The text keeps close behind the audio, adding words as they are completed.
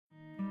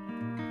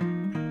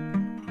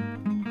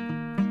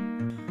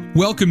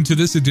Welcome to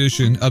this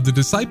edition of the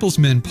Disciples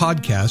Men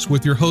podcast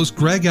with your hosts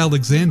Greg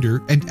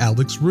Alexander and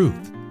Alex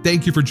Ruth.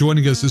 Thank you for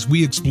joining us as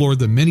we explore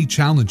the many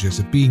challenges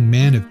of being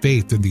man of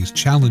faith in these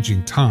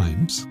challenging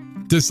times.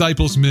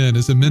 Disciples Men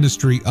is a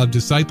ministry of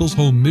Disciples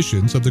Home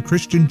Missions of the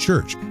Christian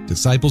Church,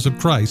 Disciples of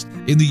Christ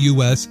in the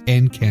U.S.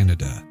 and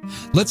Canada.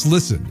 Let's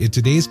listen in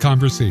today's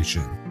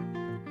conversation.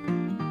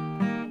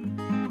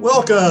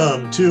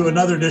 Welcome to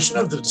another edition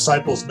of the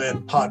Disciples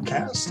Men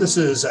podcast. This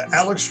is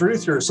Alex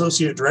Ruth, your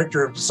Associate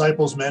Director of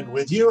Disciples Men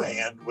with you.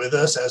 And with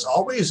us, as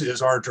always,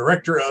 is our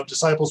Director of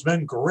Disciples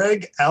Men,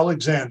 Greg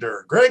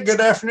Alexander. Greg, good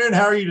afternoon.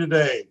 How are you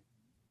today?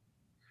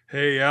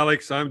 Hey,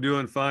 Alex, I'm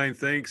doing fine.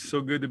 Thanks.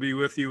 So good to be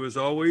with you as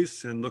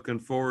always, and looking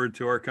forward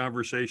to our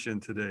conversation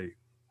today.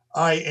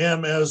 I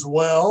am as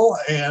well.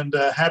 And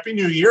Happy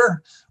New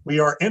Year.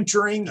 We are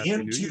entering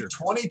into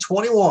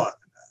 2021.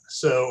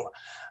 So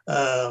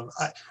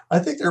I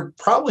think there are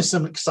probably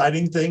some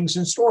exciting things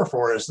in store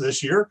for us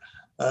this year.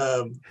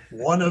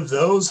 One of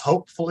those,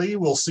 hopefully,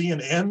 we'll see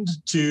an end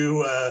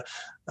to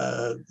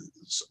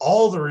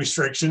all the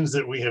restrictions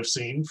that we have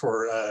seen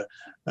for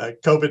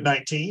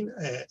COVID-19,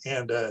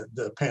 and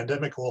the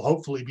pandemic will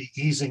hopefully be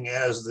easing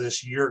as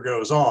this year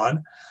goes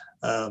on.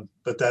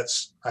 But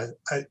that's,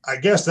 I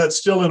guess that's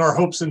still in our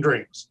hopes and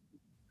dreams.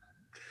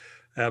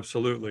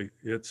 Absolutely.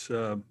 It's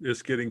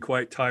getting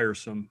quite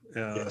tiresome,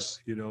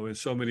 Yes. In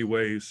so many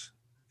ways.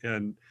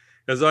 And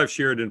as I've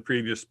shared in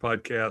previous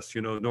podcasts,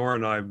 Nora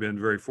and I have been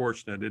very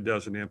fortunate. It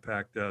doesn't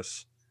impact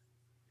us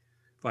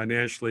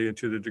financially, and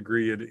to the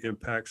degree it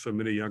impacts so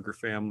many younger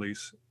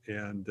families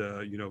and,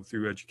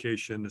 through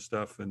education and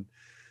stuff. And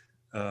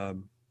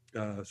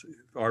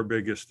our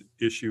biggest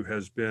issue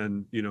has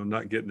been,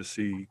 not getting to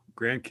see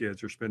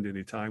grandkids or spend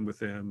any time with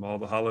them. All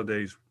the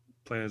holidays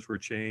plans were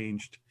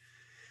changed.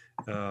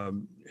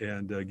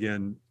 And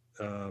again,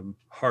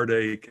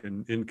 heartache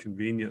and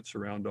inconvenience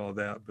around all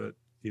that. But,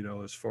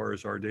 as far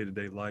as our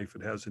day-to-day life,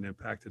 it hasn't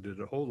impacted it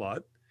a whole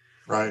lot.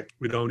 Right.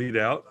 We don't eat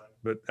out,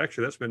 but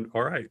actually that's been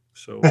all right.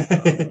 So,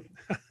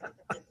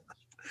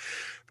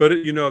 but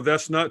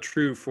that's not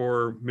true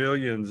for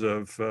millions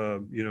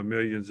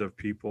of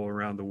people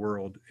around the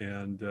world.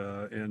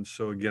 And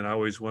so again, I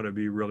always want to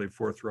be really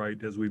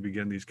forthright as we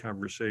begin these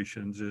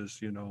conversations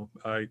is,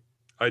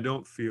 I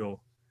don't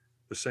feel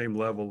the same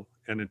level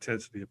and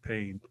intensity of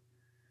pain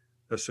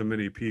that so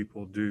many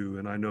people do.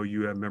 And I know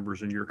you have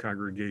members in your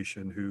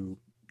congregation who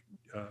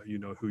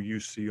you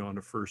see on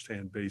a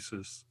firsthand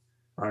basis,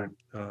 right?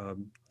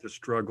 The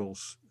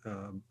struggles.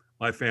 All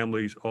my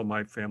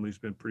family's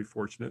been pretty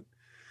fortunate,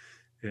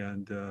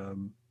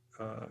 and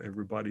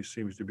everybody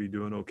seems to be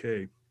doing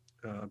okay.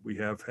 We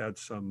have had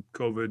some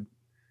COVID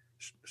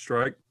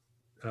strike,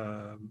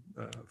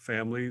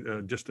 family,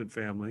 distant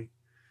family,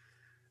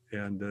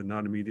 and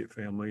not immediate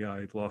family.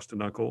 I lost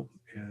an uncle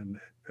and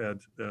had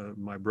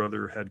my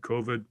brother had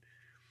COVID.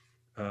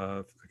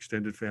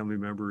 Extended family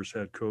members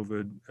had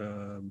COVID,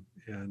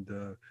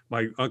 and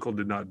my uncle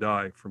did not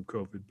die from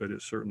COVID, but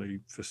it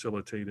certainly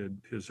facilitated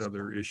his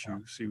other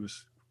issues. He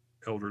was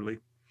elderly,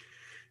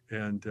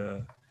 and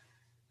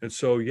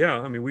so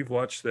we've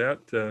watched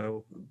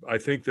that. I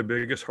think the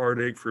biggest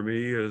heartache for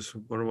me is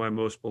one of my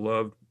most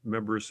beloved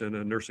members in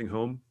a nursing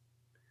home.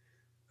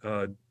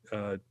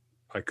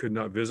 I could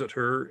not visit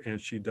her, and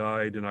she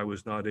died, and I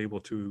was not able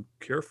to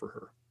care for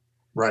her.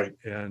 Right.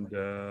 And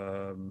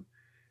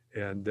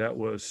that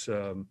was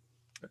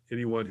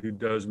anyone who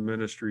does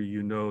ministry,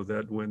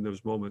 that when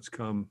those moments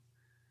come,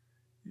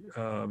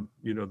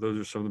 those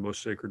are some of the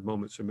most sacred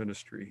moments of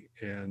ministry.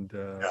 And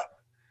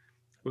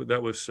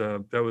that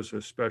was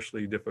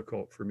especially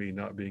difficult for me,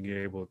 not being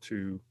able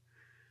to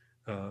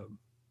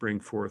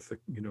bring forth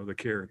the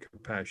care and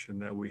compassion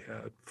that we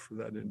had for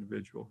that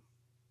individual.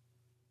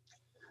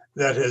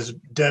 That has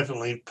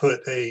definitely put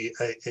a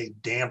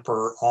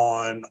damper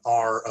on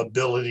our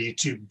ability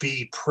to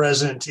be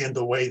present in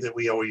the way that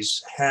we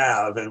always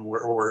have, and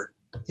we're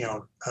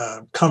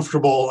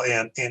comfortable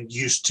and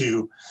used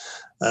to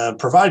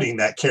providing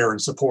that care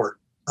and support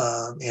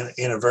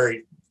in a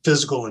very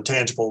physical and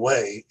tangible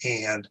way.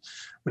 And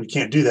when you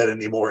can't do that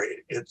anymore,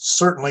 it's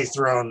certainly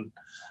thrown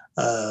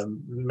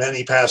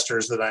many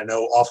pastors that I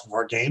know off of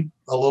our game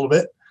a little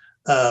bit.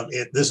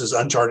 This is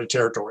uncharted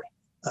territory.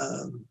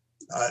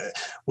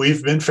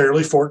 We've been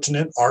fairly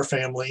fortunate. Our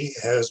family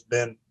has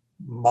been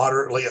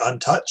moderately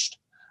untouched.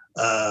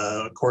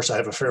 Of course, I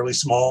have a fairly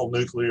small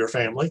nuclear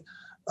family,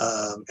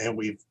 and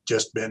we've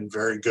just been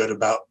very good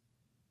about,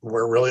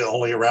 we're really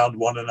only around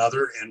one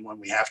another. And when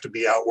we have to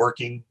be out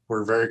working,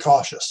 we're very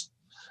cautious.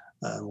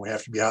 We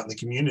have to be out in the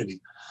community.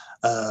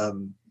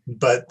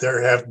 But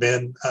there have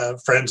been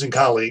friends and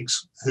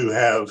colleagues who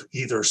have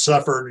either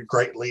suffered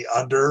greatly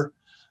under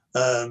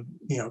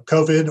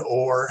COVID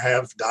or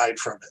have died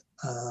from it.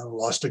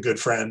 Lost a good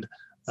friend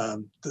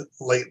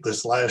late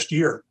this last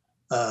year,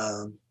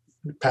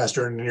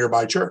 pastor in a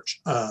nearby church.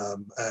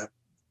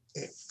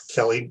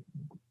 Kelly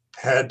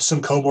had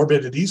some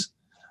comorbidities,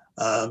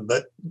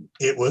 but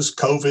it was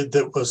COVID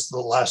that was the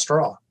last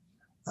straw.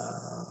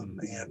 And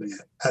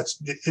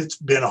it's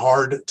been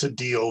hard to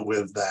deal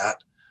with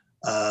that.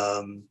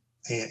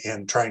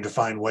 and trying to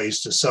find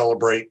ways to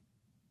celebrate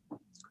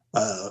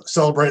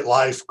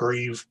life,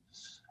 grieve,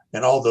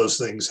 and all those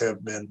things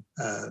have been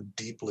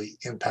deeply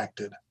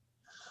impacted.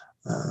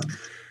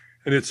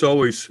 And it's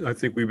always, I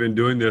think we've been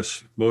doing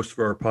this most of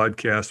our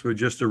podcasts, but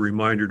just a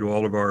reminder to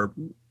all of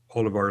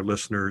our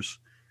listeners,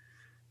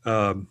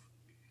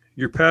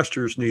 your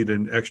pastors need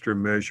an extra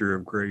measure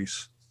of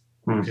grace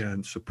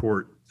and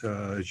support.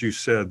 As you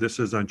said, this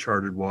is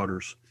uncharted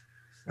waters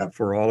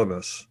for all of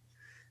us.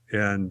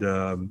 And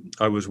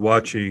I was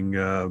watching,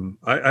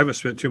 I haven't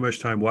spent too much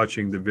time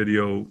watching the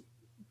video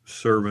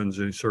sermons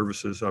and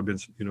services. I've been,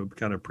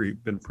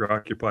 been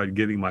preoccupied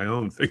getting my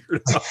own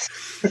figured out.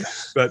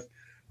 But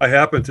I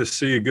happened to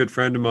see a good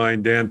friend of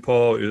mine, Dan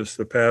Paul, is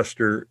the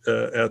pastor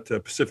at the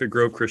Pacific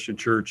Grove Christian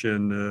Church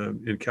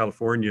in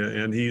California,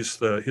 and his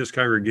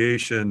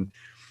congregation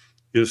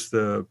is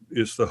the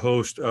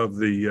host of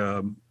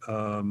the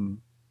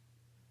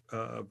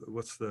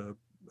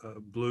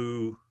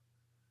Blue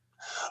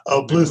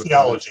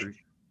Theology.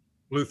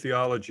 Blue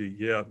Theology,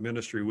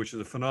 ministry, which is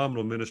a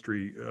phenomenal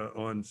ministry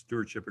on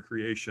stewardship of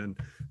creation,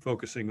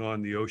 focusing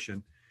on the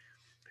ocean.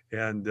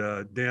 And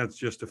Dan's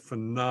just a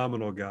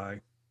phenomenal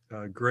guy,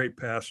 great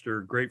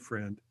pastor, great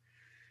friend.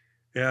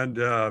 And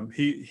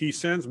he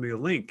sends me a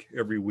link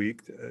every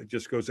week. It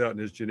just goes out in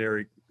his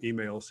generic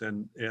emails.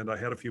 And I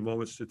had a few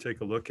moments to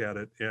take a look at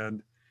it.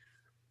 And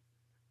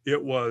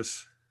it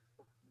was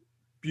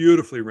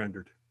beautifully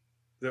rendered.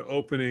 The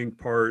opening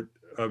part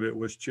of it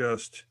was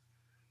just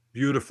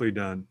beautifully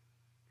done.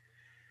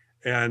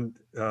 And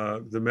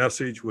the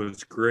message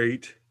was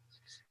great.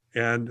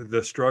 And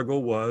the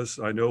struggle was,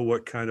 I know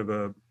what kind of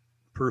a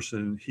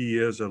person he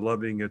is, a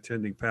loving,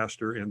 attending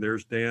pastor. And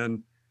there's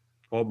Dan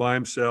all by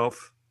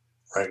himself,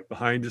 right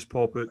behind his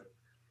pulpit,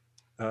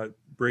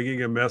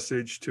 bringing a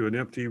message to an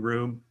empty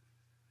room.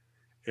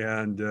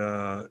 And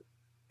again,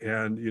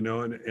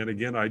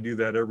 I do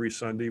that every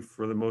Sunday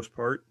for the most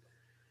part.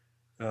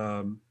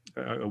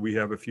 We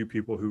have a few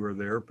people who are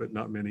there, but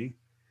not many.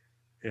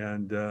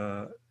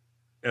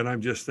 And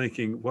I'm just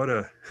thinking, what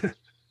a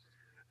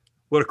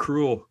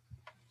cruel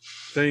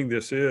thing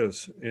this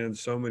is in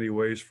so many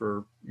ways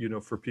for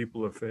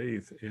people of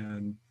faith,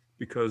 and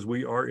because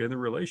we are in the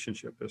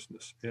relationship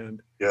business.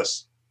 And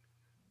yes,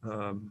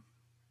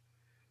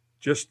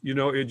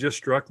 it just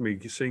struck me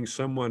seeing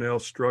someone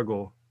else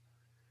struggle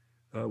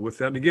with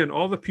that. And again,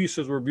 all the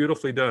pieces were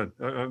beautifully done.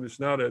 It's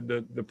not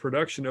the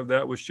production of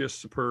that was just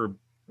superb.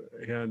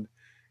 And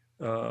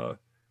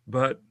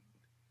but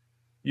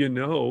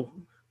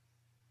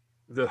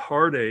the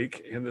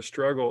heartache and the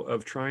struggle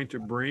of trying to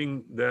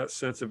bring that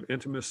sense of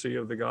intimacy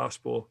of the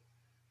gospel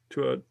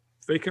to a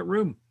vacant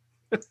room.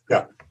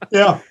 Yeah.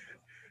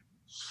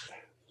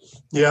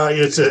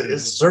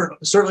 It's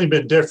certainly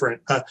been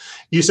different.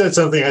 You said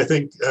something I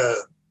think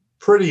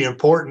pretty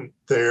important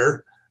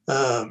there,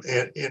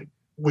 and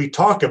we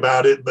talk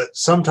about it, but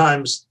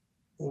sometimes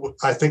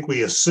I think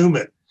we assume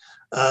it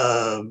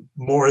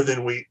more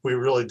than we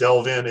really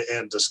delve in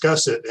and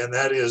discuss it, and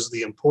that is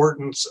the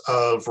importance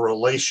of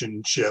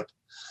relationship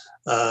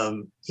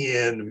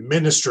in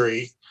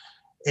ministry,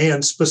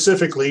 and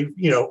specifically,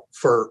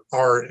 for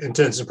our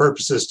intents and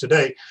purposes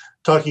today,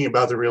 talking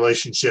about the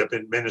relationship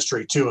in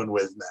ministry to and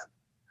with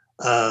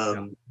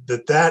men.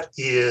 That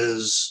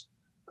is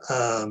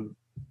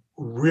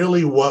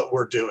really what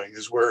we're doing,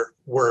 is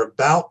we're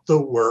about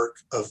the work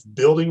of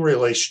building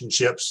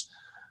relationships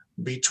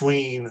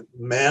between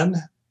men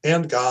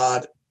and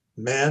God,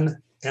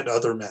 men and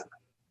other men,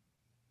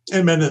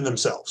 and men in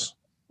themselves.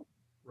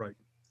 Right.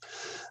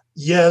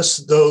 Yes,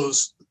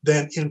 those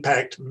then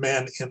impact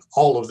men in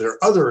all of their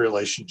other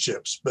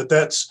relationships, but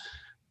that's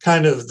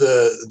kind of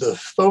the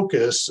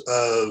focus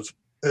of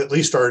at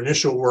least our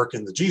initial work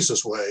in the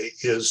Jesus Way,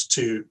 is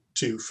to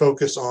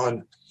focus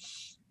on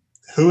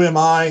who am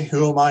I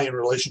in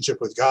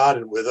relationship with God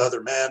and with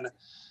other men,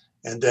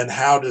 and then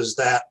how does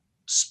that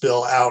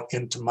spill out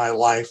into my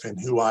life and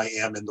who I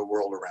am in the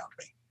world around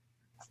me.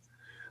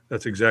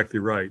 That's exactly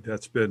right.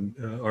 That's been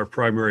our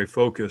primary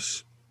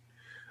focus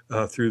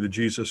through the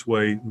Jesus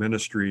Way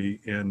ministry,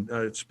 and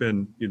it's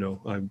been,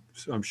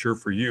 I'm sure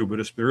for you,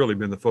 but it's really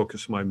been the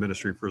focus of my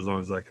ministry for as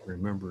long as I can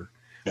remember.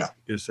 Yeah,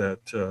 is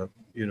that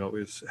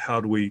is how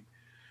do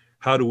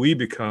we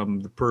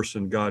become the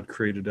person God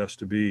created us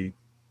to be,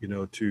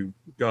 to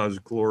God's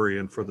glory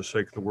and for the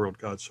sake of the world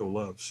God so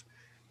loves,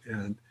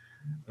 and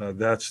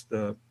that's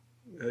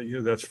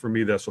for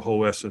me, that's the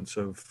whole essence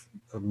of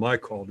my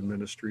call to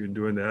ministry and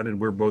doing that. And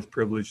we're both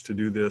privileged to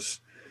do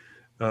this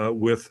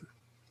with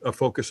a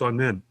focus on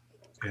men.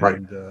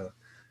 And,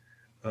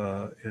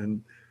 right.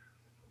 And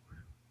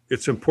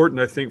it's important,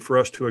 I think, for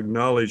us to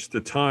acknowledge the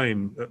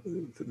time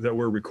that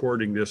we're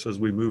recording this as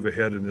we move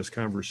ahead in this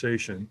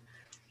conversation.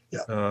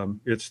 Yeah.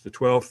 It's the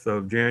 12th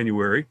of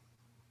January.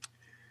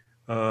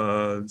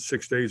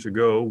 6 days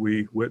ago,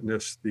 we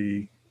witnessed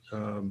the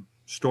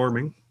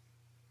storming,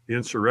 the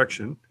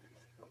insurrection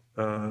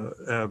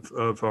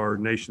of our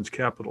nation's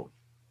capital.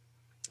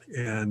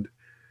 And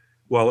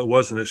while it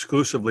wasn't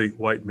exclusively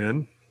white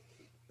men,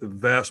 the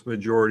vast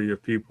majority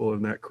of people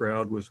in that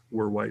crowd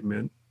were white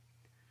men.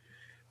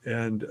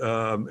 And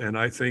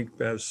I think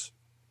as,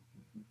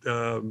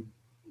 the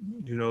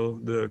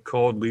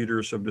called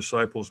leaders of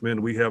disciples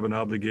men, we have an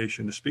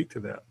obligation to speak to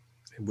that,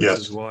 which Yes.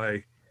 is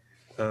why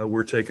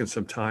we're taking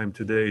some time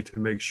today to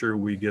make sure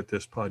we get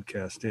this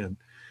podcast in.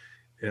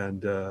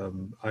 And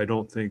I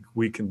don't think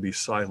we can be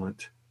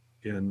silent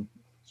in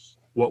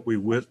what we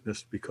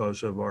witnessed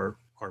because of our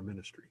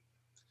ministry.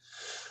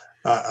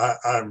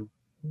 I'm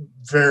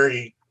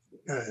very,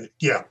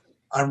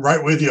 I'm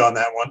right with you on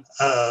that one.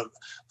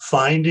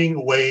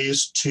 Finding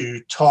ways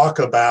to talk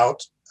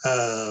about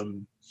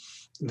the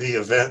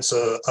events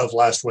of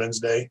last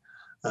Wednesday,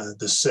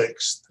 the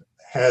 6th,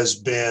 has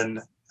been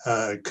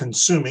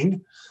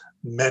consuming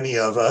many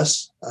of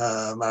us.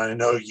 I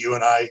know you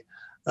and I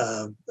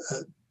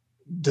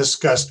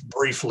discussed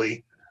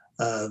briefly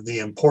the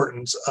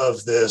importance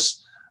of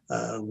this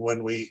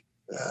when we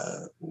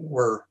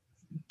were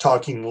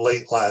talking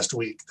late last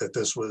week, that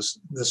this was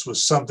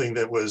something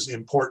that was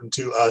important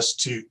to us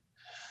to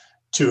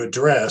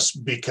address,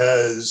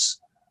 because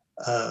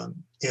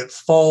it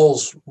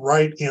falls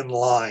right in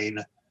line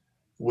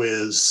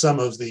with some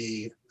of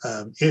the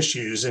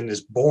issues, and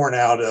is born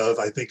out of,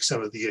 I think,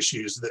 some of the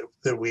issues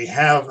that we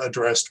have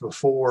addressed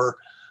before,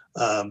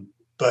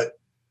 but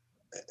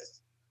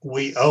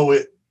we owe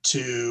it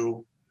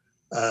to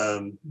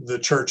the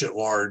church at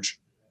large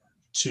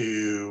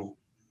to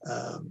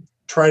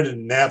try to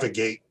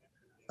navigate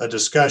a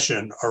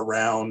discussion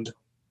around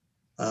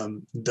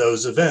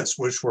those events,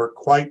 which were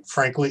quite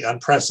frankly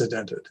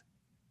unprecedented.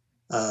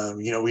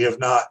 We have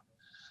not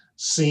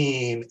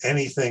seen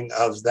anything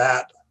of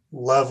that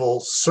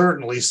level,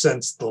 certainly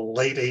since the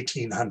late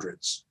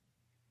 1800s.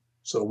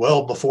 So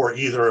well before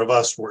either of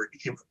us were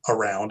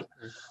around.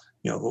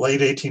 The late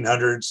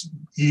 1800s,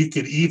 you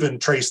could even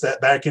trace that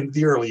back into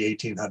the early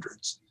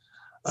 1800s,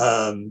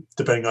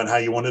 depending on how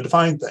you want to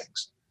define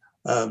things.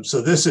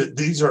 So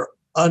these are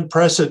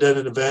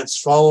unprecedented events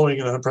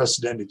following an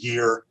unprecedented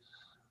year.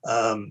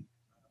 But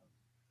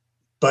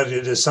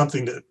it is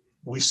something that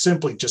we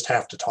simply just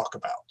have to talk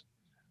about.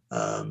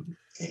 And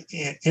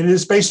it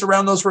is based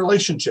around those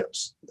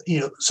relationships.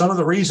 Some of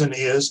the reason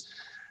is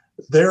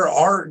there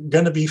are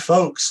going to be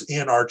folks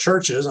in our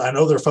churches. I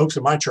know there are folks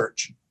in my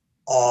church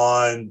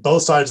on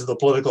both sides of the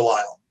political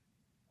aisle,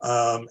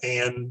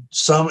 and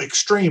some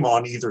extreme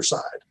on either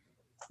side.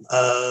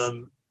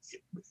 And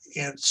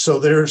so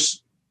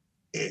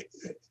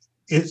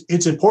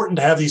it's important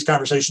to have these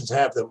conversations,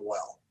 have them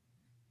well.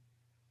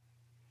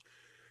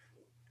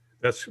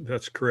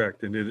 That's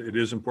correct. And it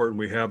is important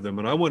we have them.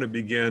 And I want to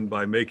begin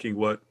by making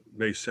what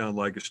may sound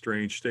like a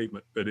strange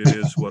statement, but it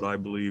is what I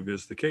believe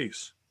is the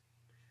case.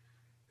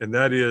 And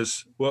that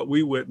is what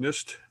we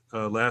witnessed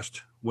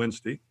last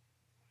Wednesday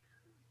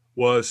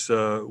was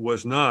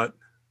not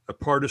a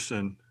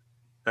partisan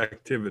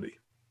activity.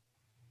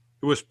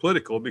 It was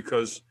political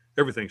because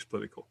everything's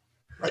political.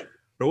 Right.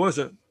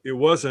 But it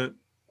wasn't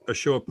a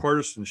show of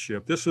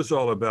partisanship. This was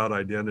all about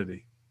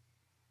identity.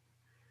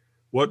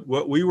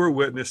 What we were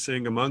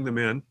witnessing among the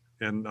men,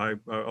 and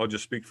I'll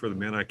just speak for the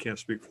men, I can't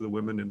speak for the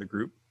women in the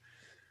group,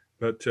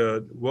 but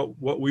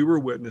what we were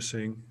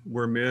witnessing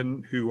were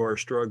men who are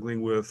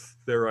struggling with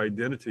their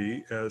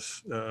identity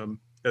as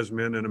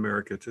men in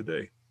America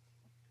today.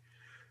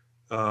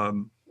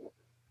 Again,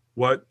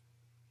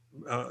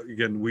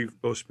 we've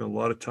both spent a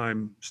lot of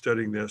time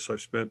studying this.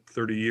 I've spent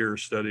 30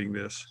 years studying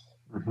this.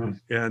 Mm-hmm.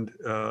 And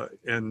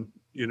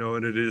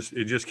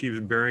it just keeps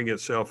bearing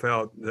itself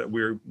out that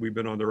we've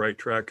been on the right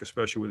track,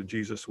 especially with the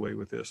Jesus way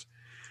with this.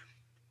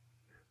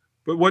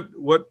 But what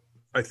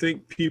I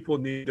think people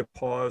need to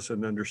pause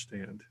and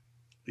understand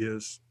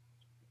is,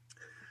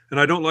 and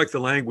I don't like the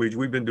language.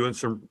 We've been doing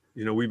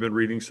we've been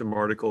reading some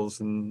articles,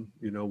 and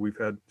we've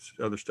had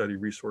other study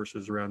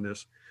resources around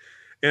this.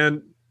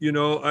 And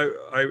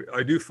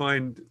I do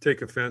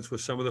take offense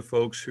with some of the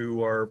folks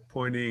who are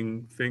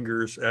pointing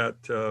fingers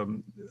at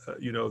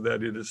that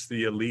it is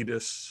the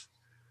elitists,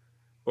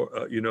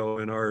 in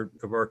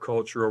our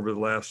culture over the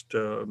last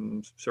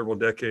several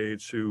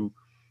decades who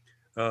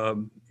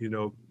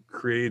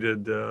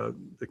created the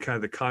kind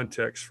of the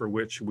context for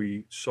which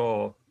we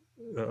saw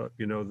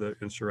the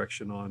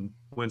insurrection on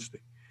Wednesday.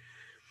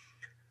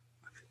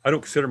 I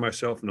don't consider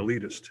myself an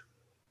elitist.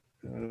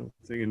 I don't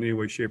think in any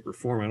way, shape, or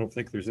form. I don't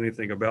think there's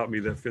anything about me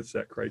that fits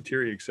that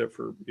criteria, except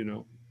for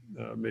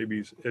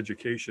maybe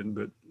education.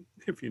 But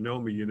if you know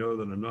me, you know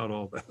that I'm not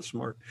all that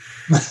smart.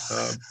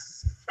 But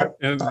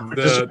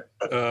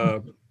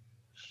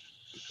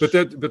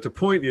the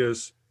point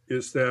is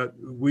that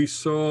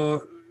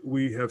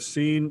we have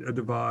seen a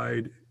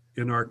divide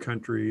in our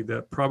country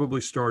that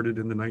probably started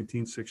in the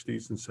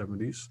 1960s and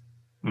 70s.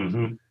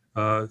 Mm-hmm.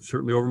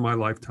 Certainly over my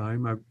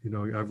lifetime, I've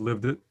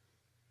lived it,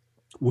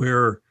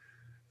 where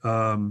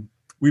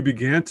we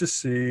began to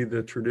see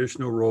the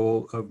traditional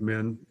role of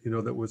men,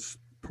 that was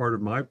part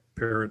of my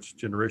parents'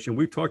 generation.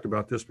 We've talked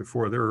about this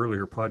before. There are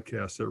earlier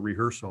podcasts that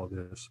rehearse all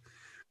this.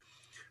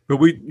 But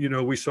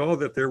we saw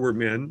that there were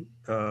men,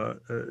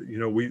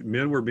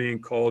 men were being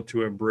called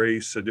to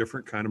embrace a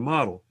different kind of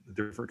model, a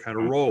different kind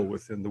of role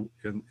within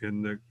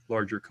in the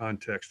larger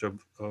context of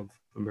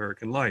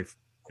American life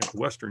and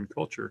Western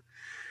culture.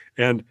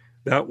 And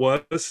that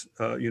was,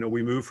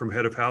 we moved from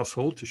head of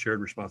household to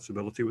shared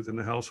responsibility within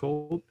the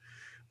household.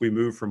 We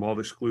moved from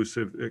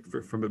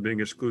from it being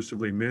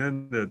exclusively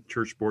men at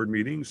church board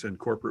meetings and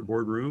corporate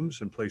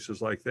boardrooms and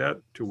places like that,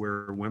 to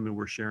where women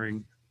were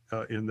sharing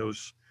in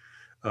those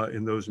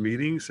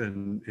meetings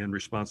and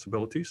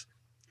responsibilities.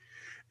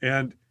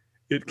 And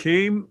it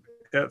came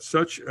at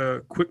such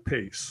a quick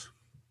pace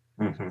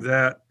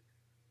that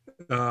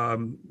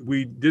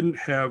we didn't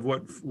have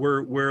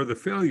where the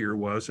failure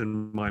was,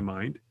 in my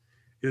mind,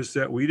 is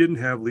that we didn't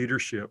have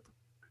leadership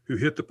who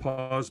hit the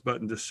pause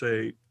button to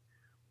say,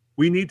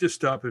 we need to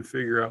stop and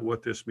figure out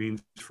what this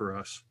means for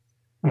us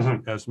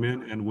as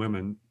men and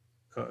women,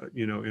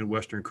 in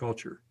Western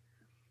culture,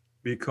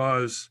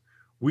 because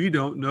we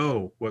don't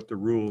know what the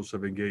rules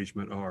of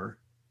engagement are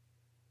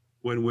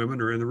when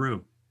women are in the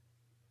room,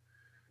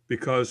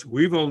 because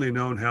we've only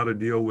known how to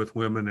deal with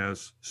women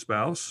as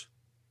spouse,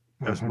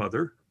 as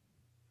mother,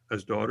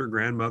 as daughter,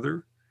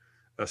 grandmother,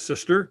 a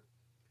sister.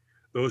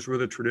 Those were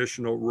the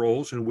traditional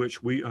roles in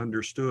which we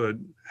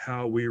understood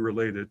how we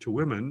related to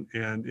women.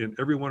 And in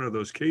every one of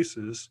those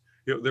cases,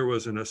 there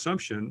was an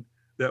assumption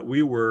that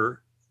we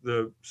were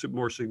the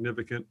more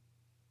significant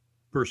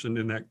person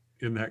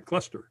in that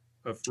cluster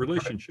of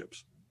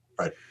relationships.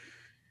 Right.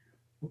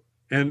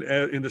 And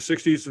in the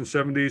 60s and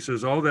 70s,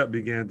 as all that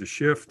began to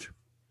shift,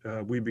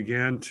 we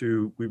began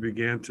to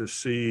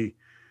see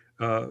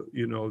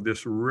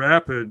this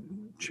rapid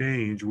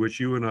change, which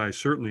you and I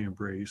certainly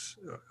embrace,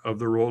 of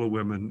the role of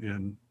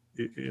women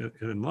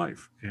in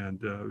life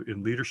and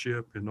in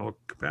leadership in all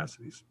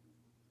capacities.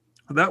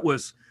 That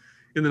was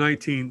in the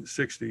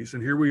 1960s,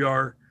 and here we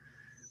are,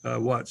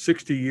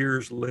 60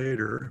 years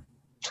later.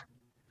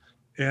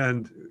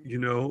 And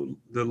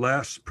the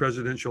last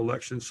presidential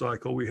election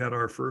cycle, we had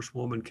our first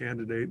woman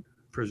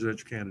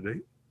presidential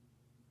candidate.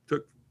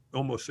 Took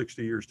almost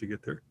 60 years to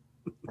get there,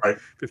 right?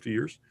 50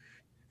 years.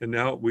 And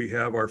now we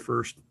have our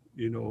first,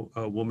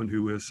 a woman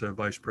who is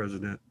vice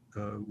president,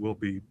 will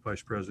be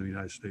vice president of the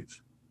United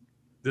States.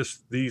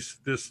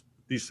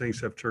 These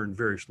things have turned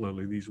very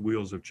slowly. These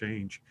wheels of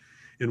change,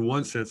 in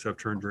one sense, have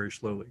turned very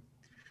slowly.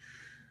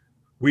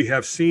 We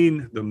have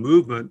seen the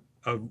movement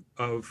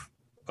of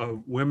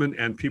women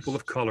and people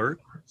of color,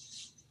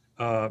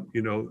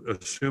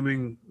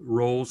 assuming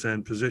roles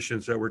and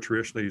positions that were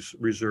traditionally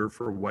reserved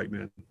for white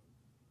men.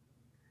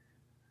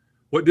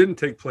 What didn't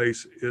take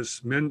place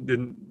is men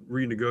didn't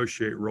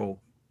renegotiate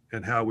role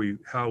and how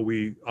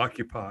we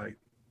occupy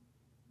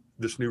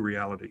this new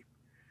reality.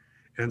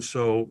 And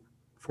so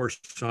for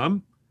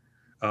some,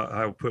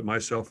 I'll put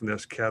myself in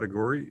this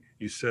category.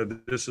 You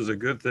said, this is a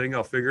good thing,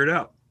 I'll figure it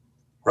out.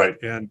 Right.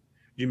 And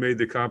you made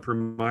the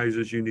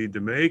compromises you need to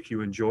make.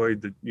 You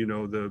enjoyed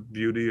the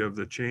beauty of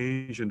the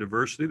change and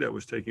diversity that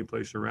was taking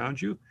place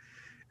around you.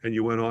 And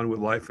you went on with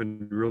life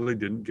and really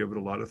didn't give it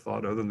a lot of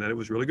thought, other than that it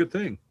was a really good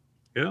thing.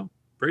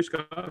 Praise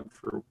God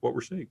for what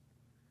we're seeing.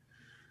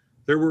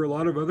 There were a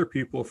lot of other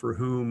people for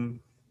whom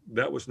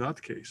that was not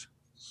the case.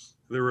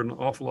 There were an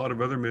awful lot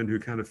of other men who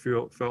kind of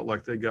felt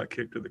like they got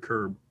kicked to the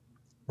curb.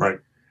 Right.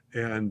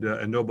 And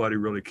nobody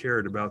really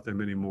cared about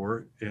them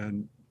anymore.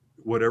 And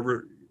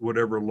whatever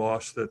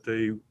loss that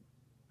they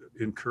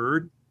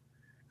incurred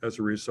as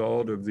a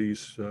result of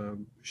these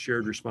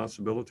shared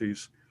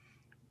responsibilities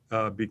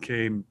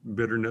became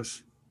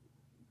bitterness,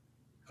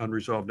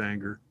 unresolved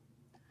anger.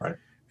 Right.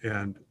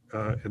 And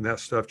that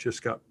stuff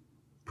just got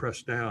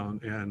pressed down.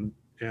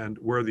 And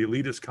where the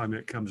elitist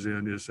comment comes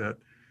in is that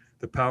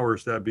the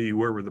powers that be,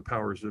 wherever the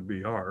powers that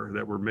be are,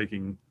 that were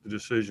making the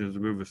decisions to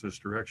move us this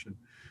direction,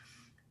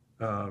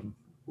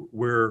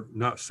 we're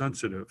not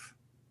sensitive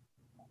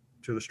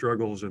to the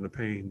struggles and the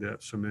pain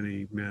that so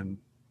many men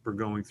were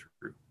going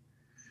through.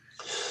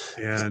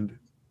 And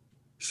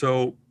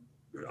so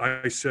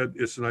I said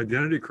it's an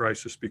identity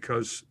crisis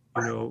because,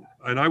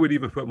 and I would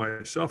even put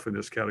myself in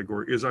this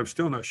category, is I'm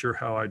still not sure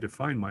how I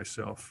define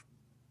myself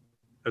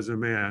as a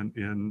man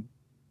in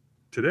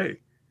today.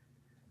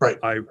 Right.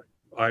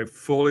 I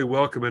fully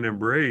welcome and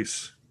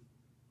embrace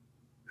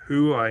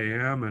who I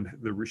am and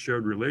the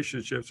shared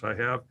relationships I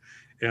have,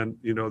 and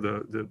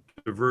the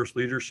diverse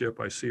leadership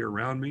I see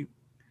around me.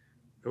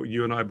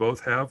 You and I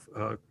both have,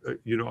 a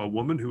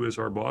woman who is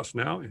our boss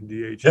now in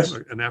DHM, yes.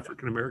 An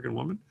African-American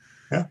woman,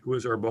 yeah. who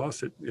is our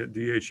boss at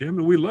DHM.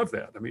 And we love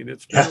that. I mean,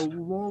 it's been a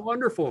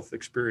wonderful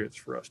experience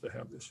for us to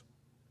have this.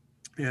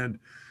 And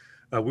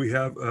we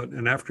have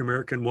an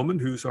African-American woman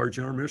who's our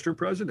general minister and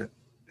president,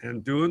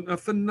 and doing a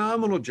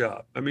phenomenal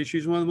job. I mean,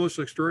 she's one of the most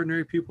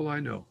extraordinary people I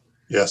know.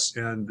 Yes.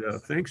 And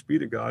thanks be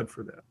to God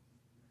for that.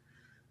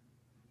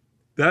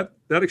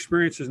 That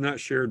experience is not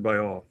shared by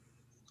all.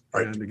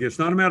 Right. And again, it's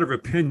not a matter of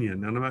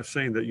opinion. And I'm not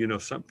saying that,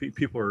 some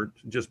people are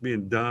just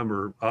being dumb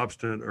or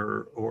obstinate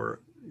or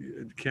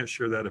can't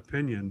share that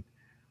opinion.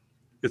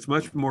 it's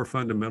much more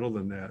fundamental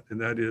than that. And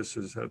that is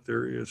that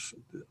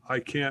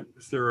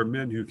there are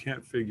men who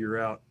can't figure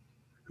out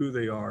who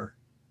they are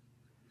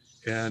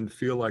and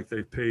feel like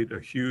they've paid a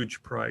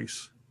huge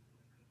price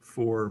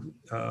for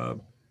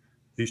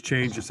these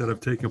changes that have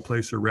taken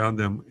place around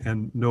them,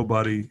 and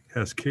nobody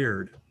has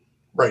cared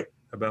Right.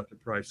 about the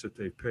price that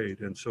they've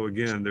paid. And so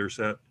again, there's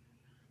that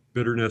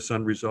bitterness,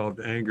 unresolved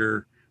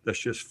anger that's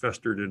just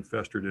festered and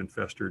festered and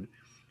festered.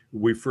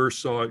 We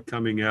first saw it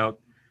coming out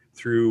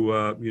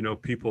through,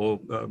 people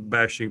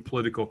bashing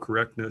political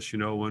correctness,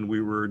 when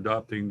we were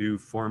adopting new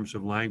forms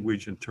of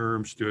language and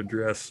terms to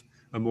address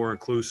a more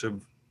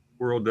inclusive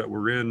world that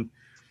we're in.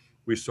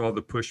 We saw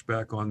the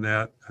pushback on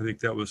that. I think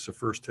that was the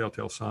first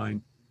telltale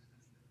sign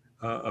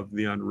of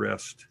the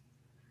unrest.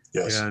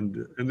 Yes.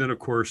 And then, of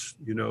course,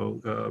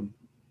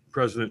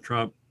 President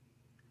Trump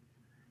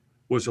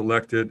was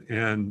elected,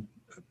 and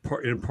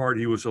in part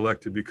he was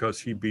elected because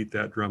he beat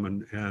that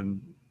drum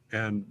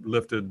and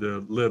lifted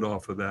the lid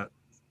off of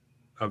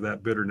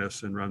that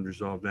bitterness and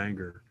unresolved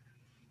anger.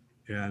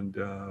 And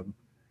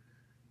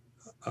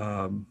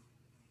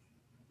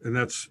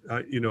that's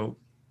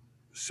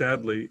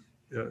sadly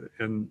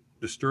and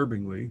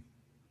disturbingly,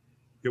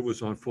 it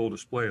was on full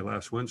display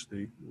last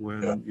Wednesday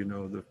when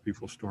the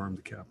people stormed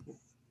the Capitol.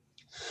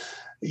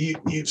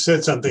 You've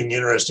said something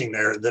interesting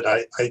there that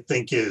I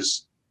think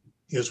is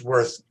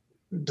worth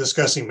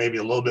discussing maybe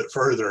a little bit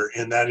further,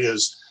 and that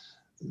is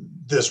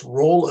this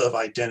role of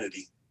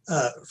identity.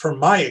 From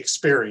my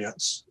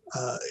experience,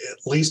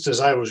 at least as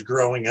I was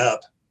growing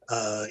up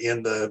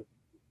in the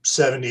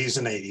 70s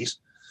and 80s,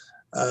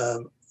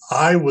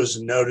 I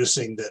was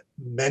noticing that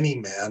many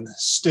men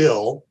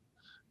still,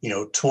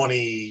 20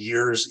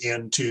 years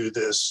into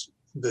this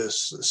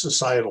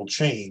societal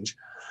change,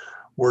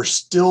 were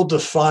still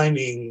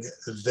defining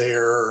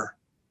their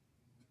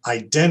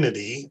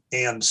identity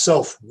and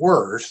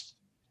self-worth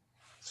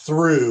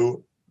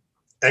through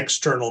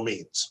external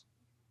means.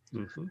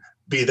 Mm-hmm.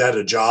 Be that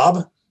a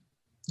job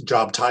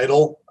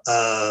title,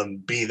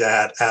 be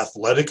that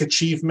athletic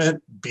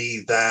achievement,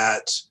 be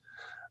that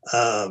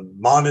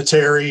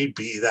monetary,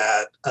 be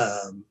that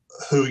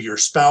who your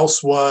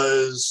spouse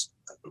was,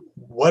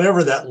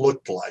 whatever that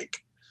looked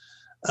like.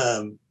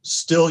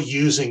 Still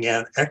using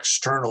an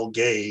external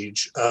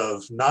gauge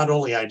of not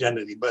only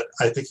identity, but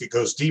I think it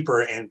goes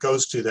deeper and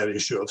goes to that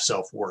issue of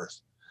self-worth.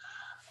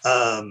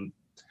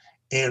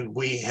 And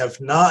we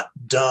have not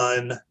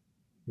done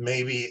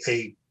maybe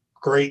a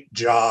great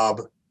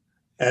job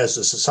as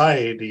a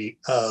society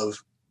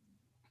of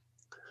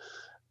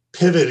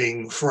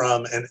pivoting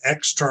from an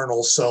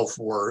external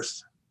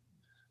self-worth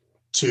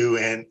to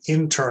an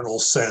internal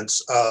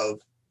sense of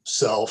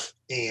self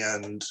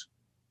and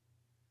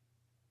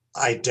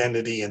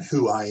identity and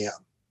who I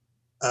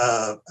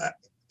am.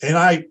 And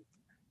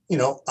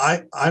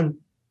I'm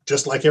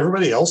just like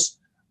everybody else.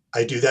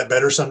 I do that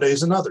better some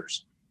days than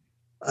others.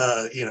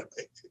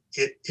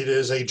 It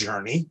is a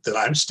journey that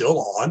I'm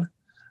still on.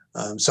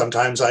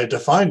 Sometimes I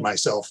define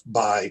myself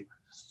by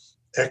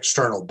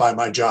external, by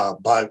my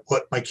job, by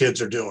what my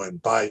kids are doing,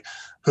 by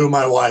who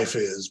my wife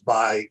is,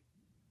 by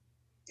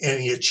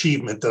any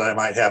achievement that I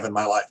might have in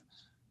my life.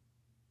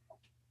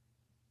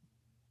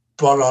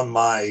 But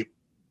on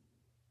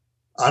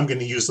I'm going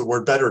to use the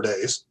word better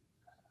days,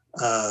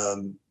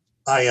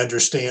 I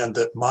understand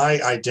that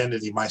my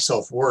identity, my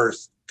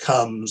self-worth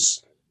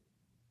comes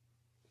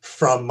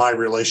from my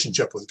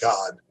relationship with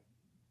God,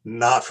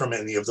 not from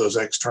any of those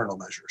external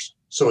measures.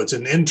 So it's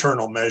an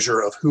internal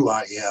measure of who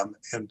I am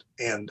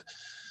and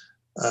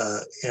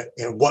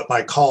what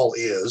my call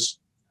is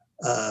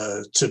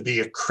to be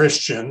a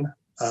Christian,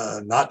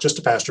 not just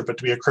a pastor, but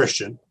to be a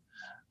Christian.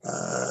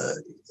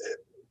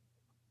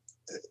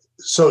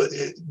 So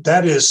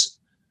that is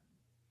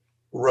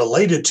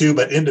related to,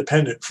 but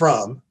independent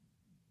from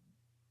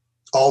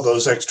all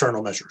those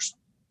external measures.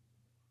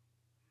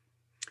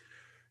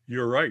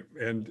 You're right,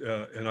 and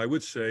I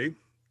would say,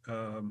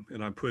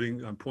 and I'm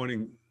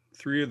pointing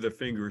three of the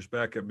fingers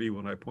back at me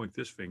when I point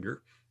this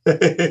finger.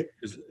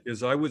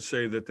 is I would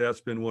say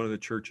that's been one of the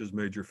church's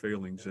major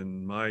failings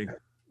in my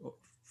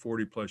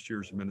 40 plus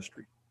years of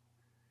ministry.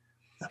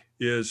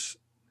 Is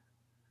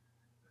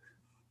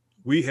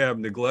we have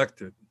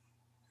neglected,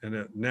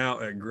 and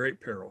now at great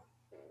peril,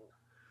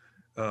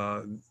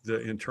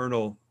 the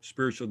internal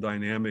spiritual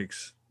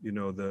dynamics,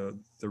 the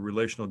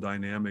relational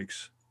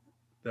dynamics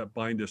that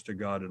bind us to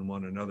God and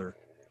one another,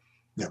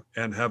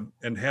 and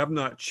have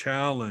not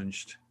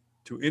challenged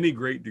to any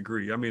great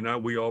degree. I mean,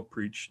 we all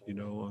preach,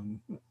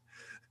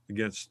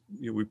 against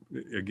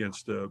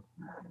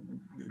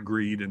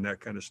greed and that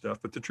kind of stuff.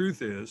 But the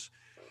truth is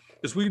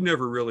we've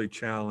never really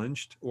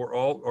challenged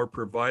or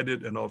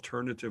provided an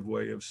alternative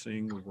way of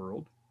seeing the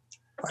world,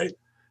 right,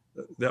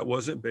 that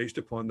wasn't based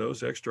upon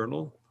those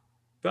external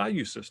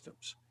value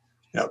systems.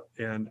 Yep.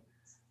 And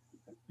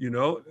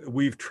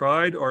we've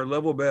tried our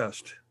level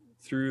best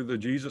through the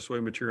Jesus Way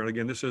material.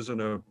 Again, this isn't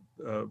a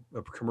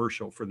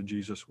commercial for the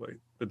Jesus Way,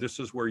 but this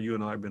is where you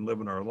and I have been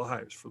living our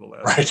lives for the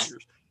last 2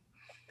 years.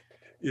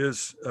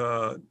 Is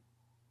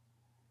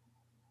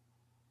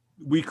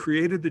we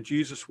created the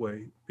Jesus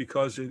way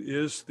because it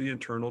is the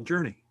internal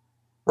journey.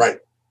 Right.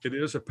 It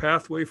is a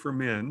pathway for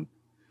men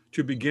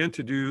to begin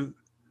to do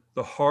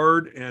the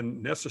hard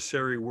and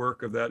necessary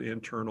work of that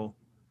internal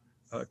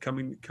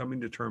coming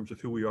to terms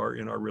with who we are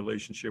in our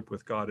relationship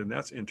with God, and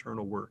that's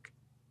internal work.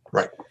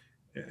 Right.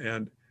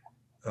 And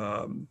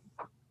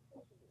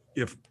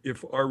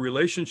if our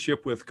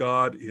relationship with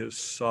God is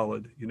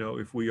solid,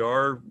 if we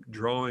are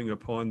drawing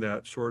upon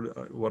that sort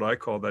of what I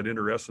call that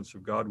inner essence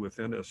of God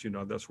within us,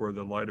 that's where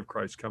the light of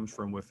Christ comes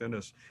from within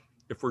us.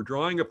 If we're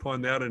drawing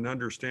upon that and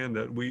understand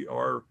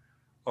that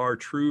our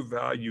true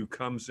value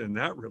comes in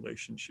that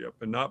relationship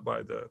and not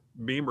by the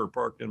Beamer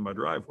parked in my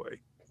driveway.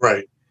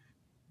 Right.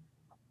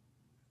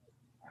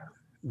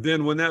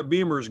 Then when that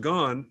Beamer is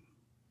gone,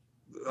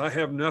 I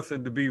have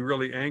nothing to be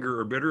really angry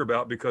or bitter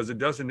about because it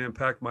doesn't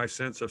impact my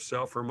sense of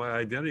self or my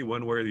identity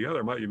one way or the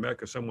other. It might be mad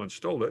because someone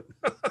stole it.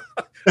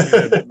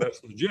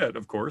 That's legit,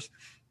 of course.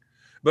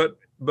 But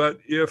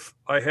if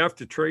I have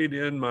to trade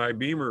in my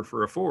Beamer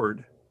for a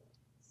Ford,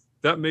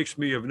 that makes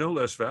me of no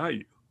less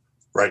value.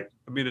 Right.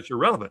 I mean, it's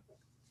irrelevant.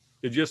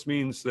 It just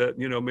means that,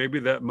 maybe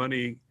that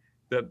money,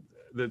 that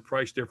the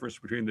price difference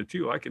between the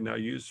two, I can now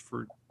use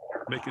for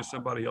making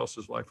somebody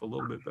else's life a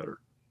little bit better.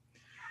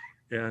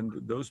 And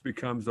those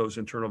becomes those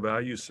internal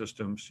value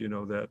systems,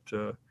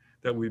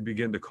 that we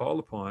begin to call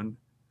upon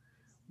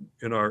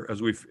in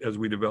as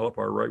we develop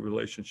our right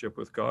relationship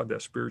with God,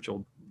 that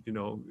spiritual,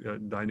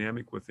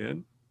 dynamic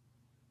within,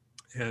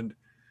 and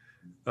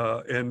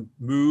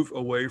move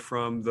away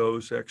from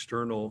those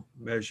external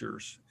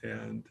measures,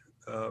 and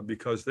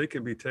because they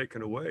can be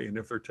taken away, and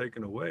if they're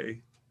taken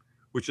away,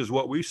 which is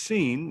what we've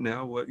seen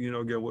now, what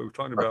we're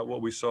talking about,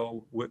 what we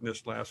saw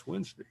witnessed last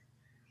Wednesday,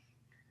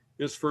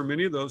 is for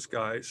many of those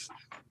guys,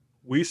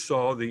 we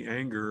saw the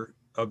anger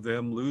of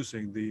them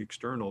losing the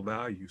external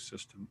value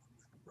system,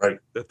 right,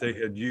 that they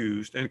had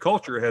used and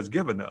culture has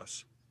given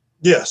us,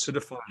 yes, to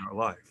define our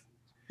life.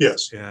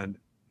 Yes. And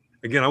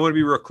again, I want to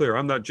be real clear.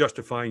 I'm not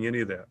justifying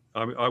any of that.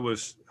 I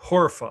was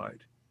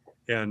horrified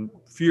and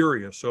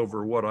furious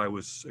over what I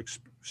was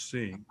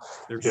seeing.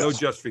 There's no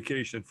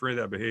justification for any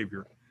of that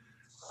behavior,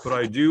 but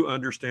I do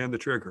understand the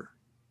trigger.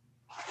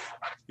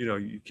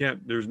 You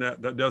can't,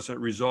 that doesn't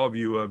resolve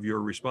you of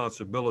your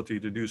responsibility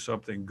to do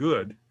something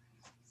good,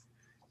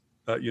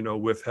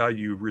 with how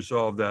you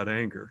resolve that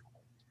anger,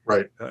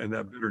 right, and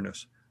that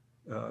bitterness.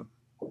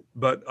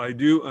 But I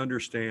do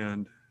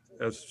understand,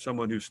 as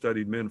someone who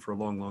studied men for a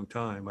long, long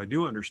time, I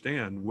do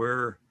understand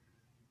where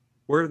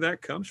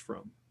that comes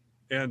from.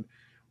 And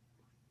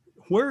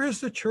where has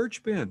the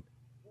church been?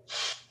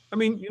 I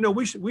mean,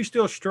 we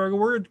still struggle.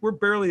 We're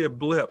barely a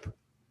blip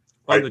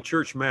on the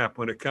church map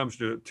when it comes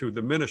to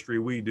the ministry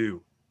we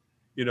do.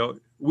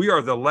 We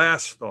are the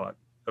last thought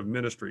of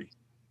ministry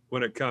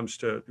when it comes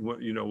to,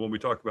 when we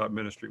talk about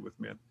ministry with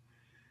men.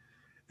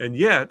 And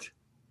yet,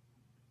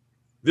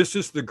 this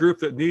is the group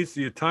that needs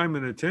the time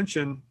and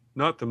attention,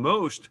 not the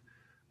most,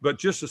 but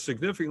just as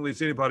significantly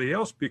as anybody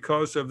else,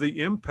 because of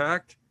the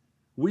impact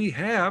we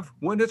have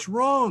when it's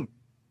wrong.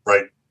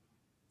 Right.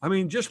 I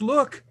mean, just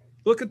look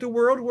at the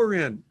world we're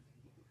in.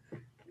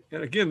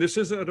 And again, this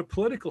isn't a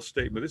political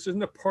statement. This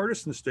isn't a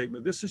partisan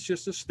statement. This is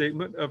just a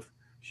statement of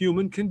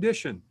human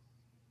condition.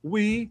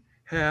 We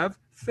have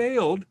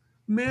failed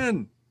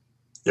men.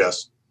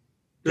 Yes.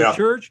 The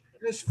church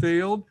has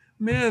failed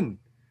men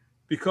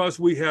because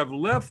we have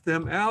left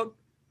them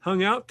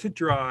hung out to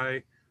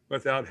dry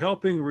without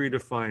helping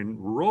redefine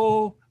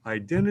role,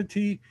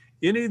 identity,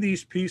 any of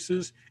these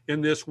pieces in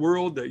this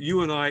world that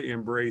you and I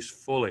embrace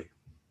fully.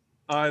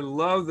 I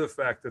love the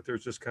fact that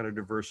there's this kind of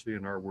diversity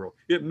in our world.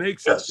 It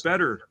makes it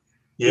better.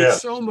 Yes.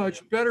 It's so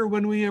much better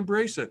when we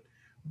embrace it.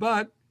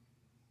 But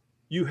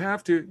you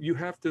have to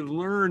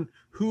learn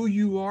who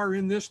you are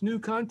in this new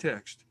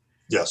context.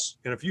 Yes.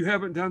 And if you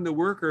haven't done the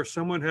work, or if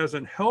someone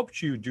hasn't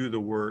helped you do the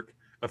work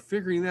of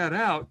figuring that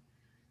out,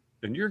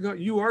 then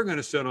you are going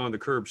to sit on the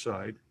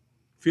curbside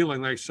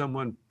feeling like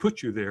someone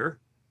put you there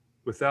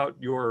without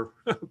your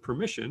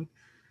permission,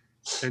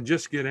 and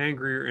just get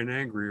angrier and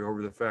angrier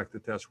over the fact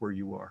that that's where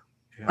you are.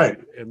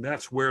 And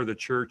that's where the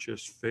church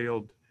has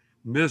failed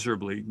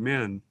miserably,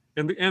 men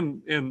and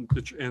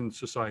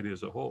society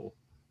as a whole.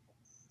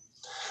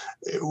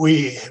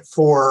 We,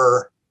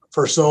 for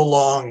so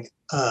long,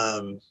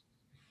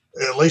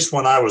 at least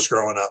when I was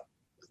growing up,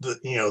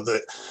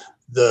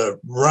 the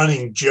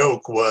running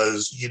joke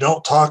was, you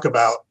don't talk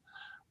about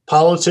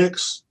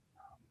politics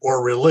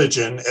or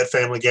religion at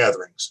family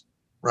gatherings,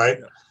 right?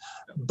 Yeah.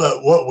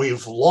 But what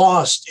we've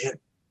lost,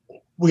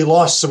 we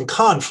lost some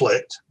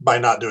conflict by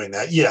not doing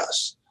that,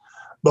 yes.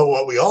 But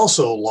what we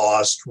also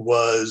lost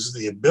was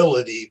the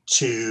ability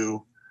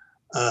to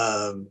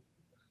have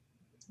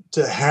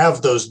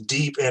those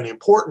deep and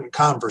important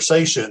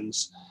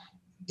conversations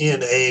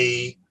in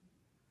a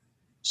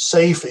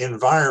safe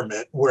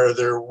environment where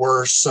there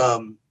were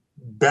some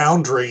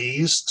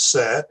boundaries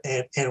set,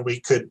 and we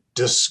could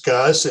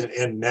discuss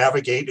and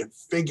navigate and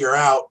figure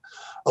out,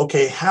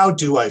 okay, how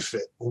do I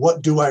fit?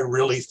 What do I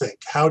really think?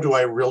 How do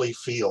I really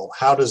feel?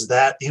 How does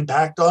that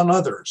impact on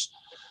others?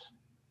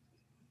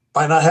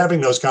 by not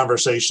having those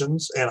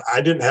conversations, and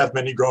I didn't have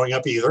many growing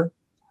up either,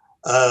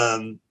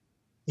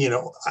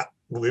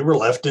 we were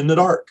left in the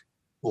dark,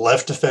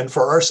 left to fend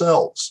for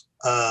ourselves.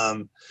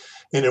 And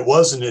it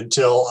wasn't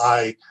until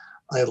I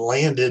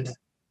landed,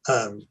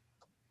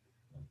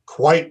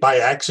 quite by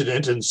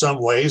accident in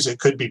some ways, it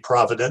could be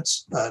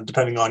providence,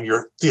 depending on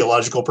your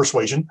theological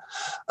persuasion.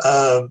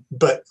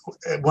 But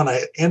when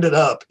I ended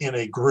up in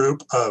a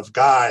group of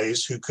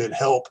guys who could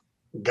help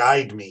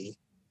guide me,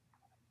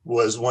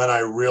 was when I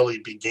really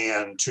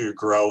began to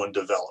grow and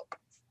develop.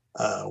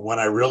 When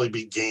I really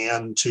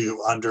began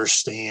to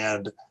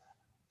understand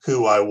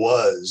who I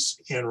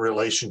was in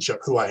relationship,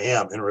 who I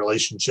am in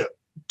relationship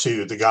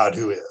to the God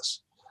who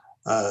is,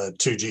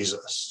 to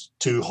Jesus,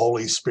 to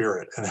Holy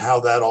Spirit, and how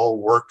that all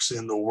works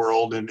in the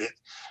world, and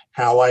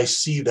how I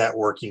see that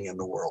working in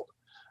the world.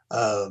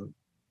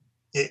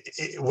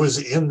 It was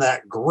in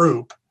that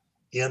group,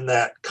 in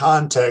that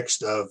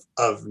context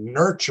of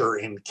nurture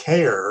and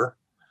care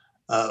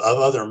of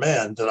other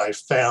men, that I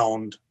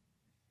found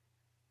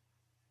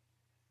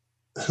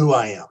who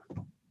I am.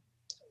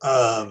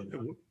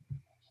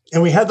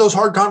 And we had those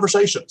hard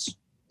conversations.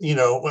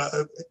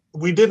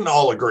 We didn't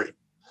all agree.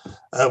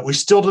 We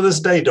still to this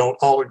day don't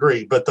all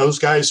agree, but those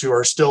guys who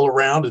are still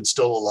around and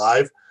still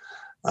alive,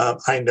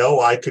 I know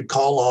I could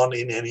call on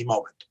in any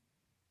moment.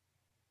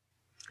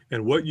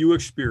 And what you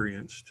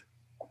experienced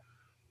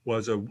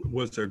was a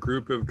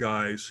group of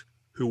guys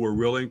who were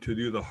willing to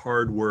do the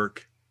hard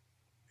work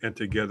and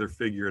together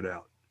figure it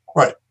out.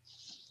 Right.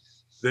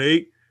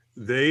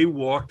 They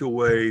walked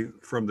away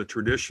from the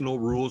traditional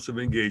rules of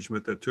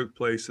engagement that took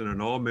place in an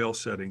all-male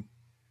setting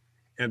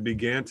and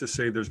began to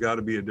say there's got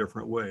to be a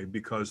different way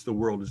because the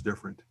world is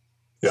different.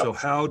 Yeah. So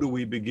how do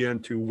we begin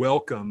to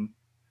welcome,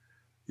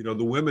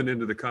 the women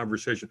into the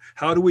conversation?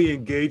 How do we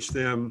engage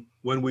them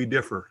when we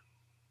differ?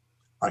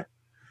 Right.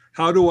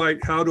 How do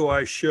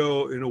I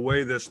show in a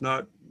way that's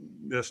not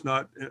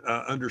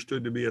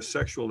understood to be a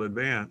sexual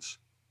advance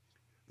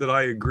that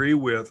I agree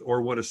with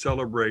or want to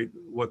celebrate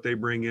what they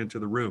bring into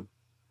the room?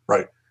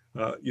 Right.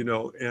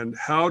 And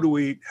how do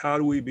we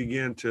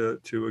begin to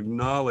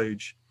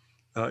acknowledge,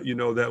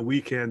 that we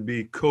can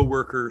be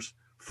coworkers,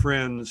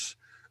 friends,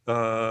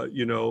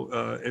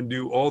 and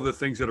do all the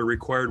things that are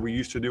required we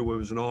used to do when it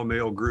was an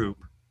all-male group.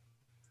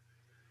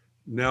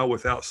 Now,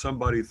 without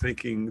somebody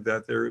thinking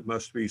that there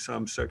must be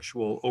some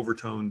sexual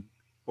overtone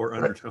or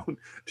undertone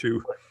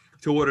to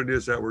what it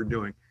is that we're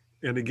doing.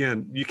 And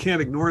again, you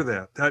can't ignore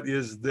that. That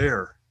is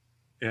there.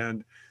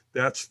 And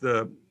that's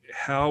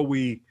how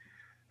we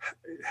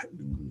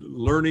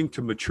learning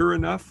to mature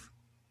enough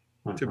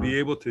to be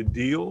able to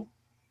deal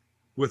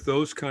with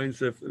those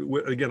kinds of,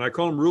 again, I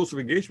call them rules of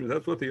engagement.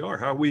 That's what they are,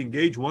 how we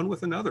engage one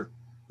with another.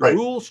 The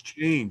rules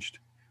changed,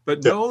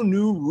 but no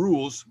new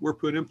rules were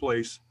put in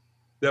place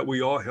that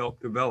we all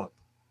helped develop.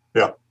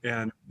 Yeah.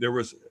 And it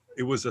was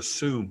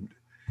assumed,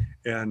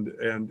 and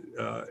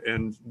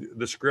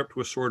the script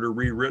was sort of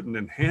rewritten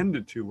and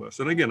handed to us.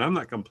 And again, I'm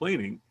not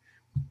complaining.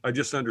 I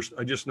just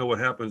know what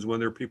happens when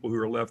there are people who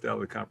are left out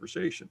of the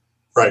conversation.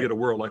 Right. We get a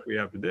world like we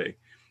have today.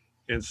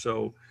 And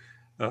so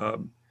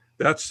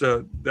that's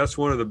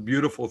one of the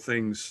beautiful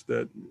things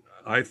that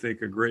I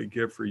think a great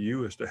gift for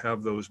you is to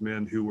have those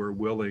men who are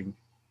willing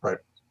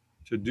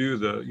to do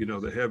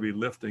the heavy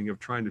lifting of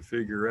trying to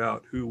figure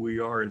out who we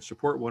are and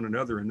support one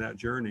another in that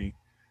journey.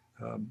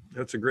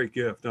 That's a great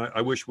gift.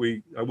 I wish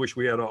we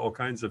had all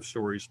kinds of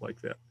stories like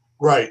that.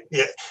 Right.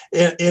 Yeah.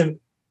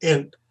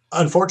 And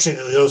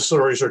unfortunately, those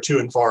stories are few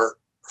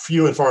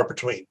and far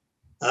between.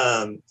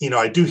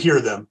 I do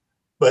hear them,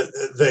 but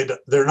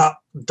they're not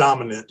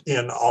dominant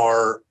in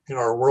our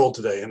world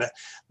today. And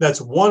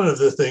that's one of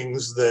the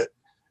things that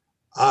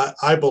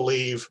I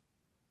believe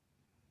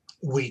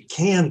we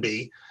can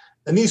be.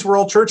 And these were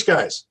all church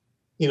guys.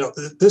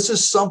 This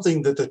is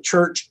something that the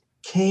church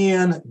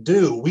can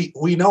do.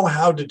 We know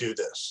how to do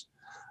this.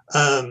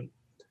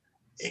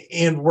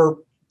 And we're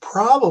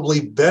probably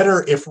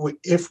better if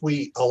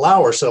we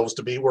allow ourselves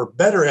to be. We're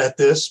better at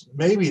this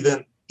maybe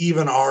than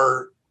even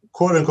our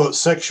quote unquote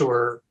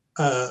secular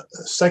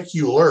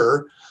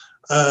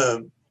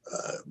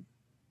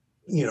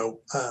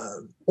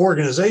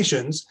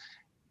organizations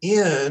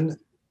in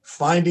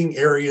finding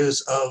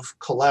areas of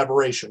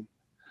collaboration.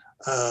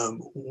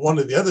 One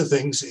of the other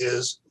things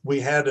is we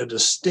had a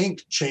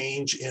distinct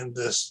change in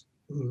this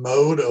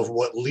mode of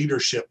what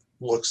leadership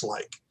looks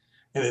like.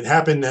 And it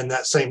happened in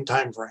that same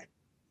time frame,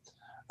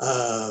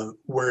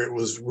 where it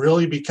was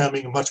really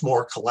becoming much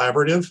more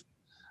collaborative,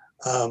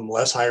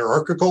 less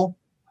hierarchical,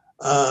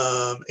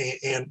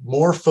 and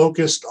more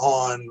focused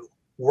on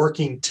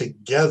working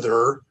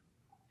together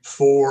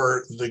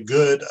for the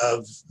good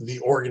of the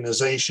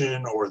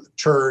organization or the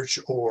church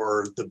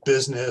or the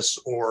business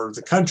or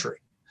the country.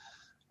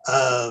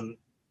 And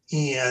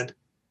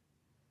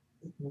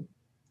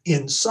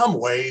in some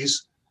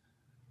ways,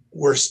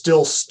 we're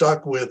still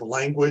stuck with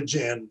language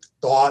and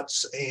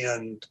thoughts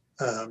and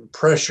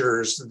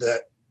pressures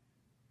that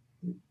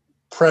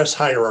press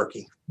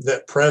hierarchy,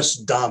 that press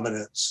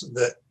dominance,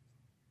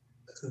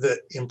 that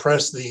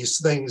impress these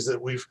things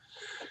that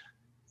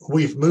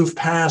we've moved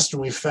past,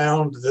 and we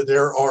found that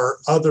there are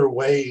other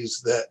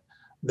ways that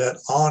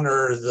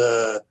honor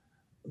the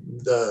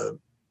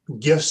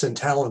gifts and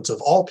talents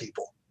of all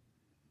people,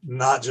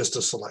 not just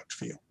a select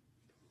few.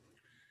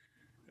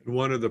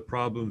 One of the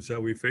problems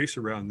that we face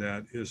around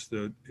that is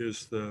that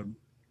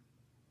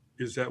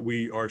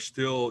we are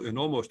still in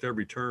almost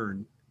every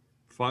turn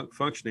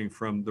functioning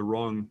from the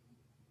wrong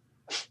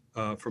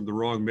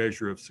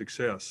measure of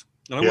success.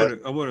 And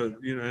I want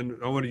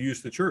to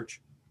use the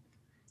church.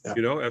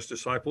 Yeah. As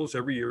disciples,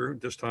 every year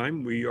this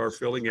time we are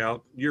filling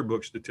out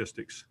yearbook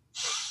statistics,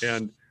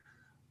 and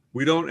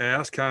we don't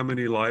ask how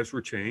many lives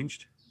were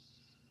changed.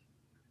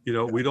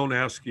 We don't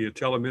ask you to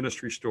tell a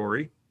ministry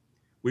story.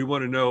 We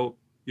want to know,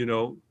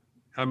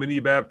 how many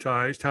you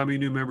baptized, how many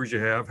new members you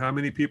have, how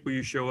many people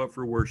you show up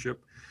for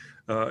worship,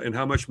 and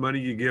how much money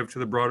you give to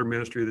the broader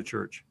ministry of the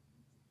church.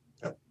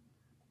 Yep.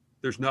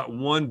 There's not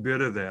one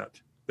bit of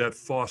that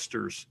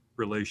fosters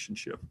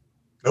relationship.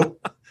 Nope.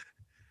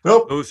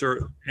 Those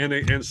are,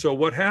 and so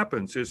what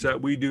happens is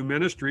that we do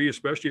ministry,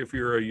 especially if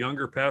you're a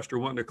younger pastor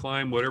wanting to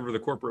climb whatever the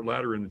corporate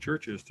ladder in the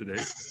church is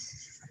today,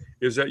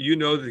 is that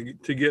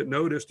to get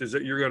noticed is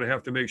that you're going to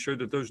have to make sure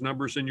that those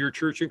numbers in your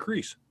church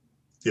increase.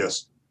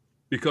 Yes.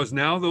 Because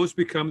now those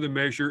become the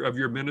measure of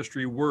your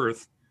ministry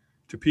worth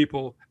to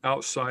people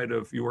outside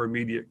of your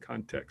immediate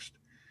context.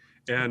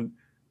 And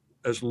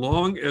as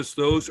long as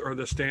those are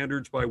the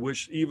standards by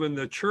which even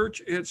the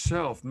church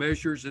itself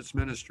measures its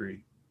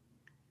ministry,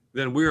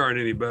 then we aren't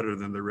any better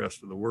than the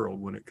rest of the world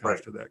when it comes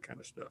to that kind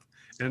of stuff.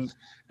 And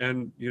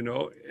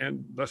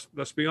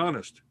let's be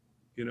honest,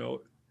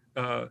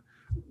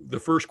 the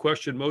first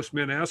question most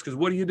men ask is,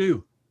 what do you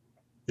do?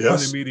 Yes. When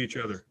they meet each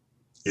other?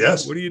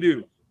 Yes. What do you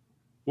do?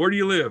 Where do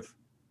you live?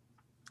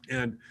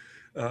 And,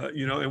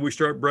 and we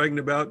start bragging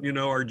about,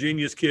 our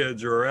genius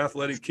kids or our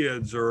athletic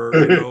kids or,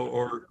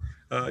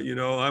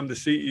 I'm the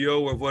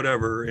CEO of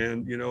whatever.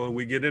 And, and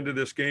we get into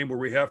this game where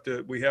we have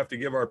to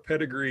give our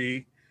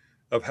pedigree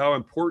of how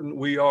important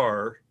we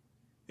are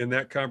in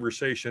that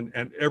conversation.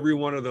 And every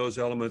one of those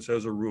elements,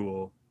 as a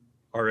rule,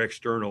 are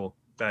external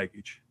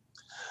baggage.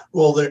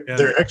 Well,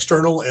 they're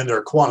external and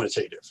they're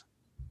quantitative.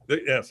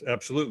 Yes,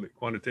 absolutely.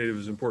 Quantitative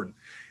is important.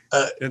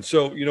 And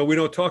so, we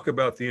don't talk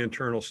about the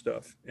internal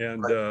stuff.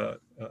 And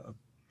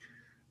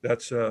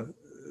that's,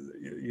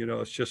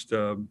 it's just,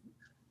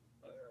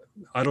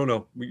 I don't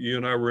know. You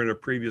and I were in a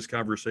previous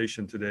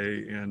conversation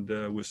today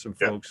and with some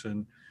folks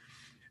and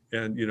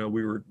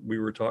we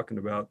were talking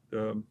about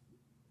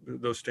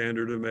those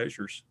standard of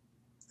measures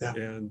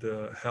and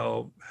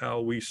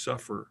how we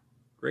suffer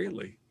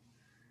greatly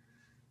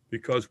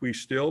because we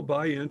still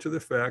buy into the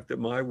fact that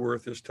my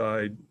worth is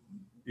tied,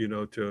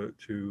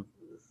 to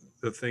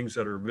the things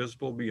that are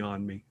visible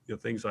beyond me, the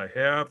things I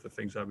have, the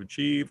things I've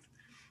achieved,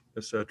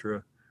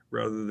 etc.,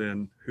 rather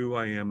than who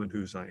I am and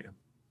whose I am.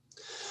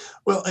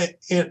 Well,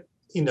 and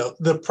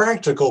the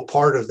practical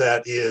part of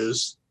that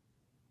is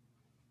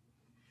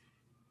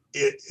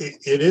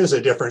it is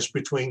a difference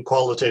between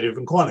qualitative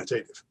and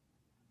quantitative.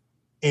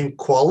 And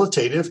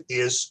qualitative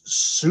is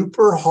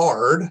super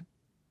hard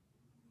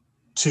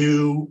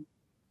to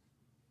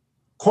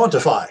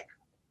quantify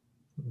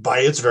by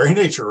its very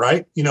nature,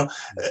 right?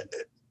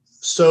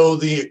 So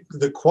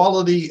the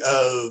quality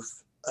of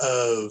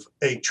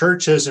a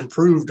church has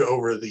improved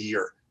over the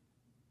year.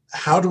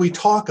 How do we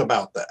talk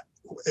about that?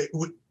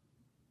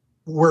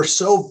 We're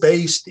so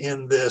based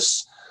in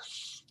this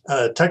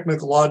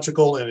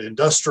technological and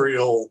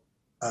industrial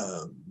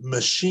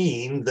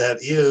machine that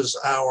is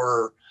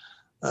our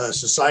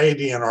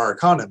society and our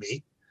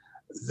economy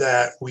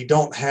that we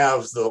don't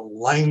have the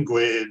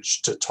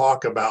language to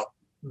talk about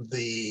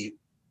the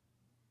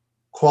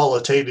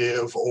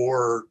qualitative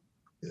or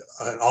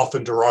an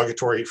often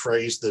derogatory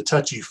phrase, the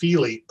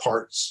touchy-feely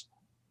parts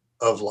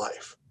of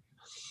life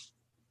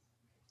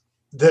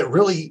that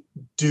really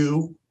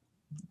do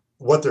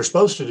what they're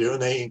supposed to do,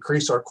 and they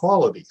increase our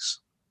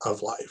qualities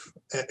of life.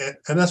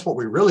 And that's what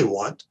we really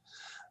want.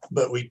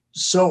 But we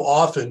so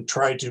often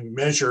try to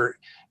measure,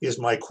 is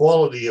my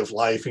quality of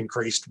life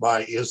increased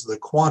by, is the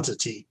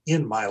quantity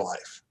in my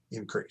life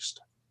increased?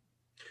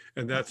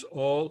 And that's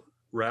all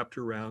wrapped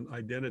around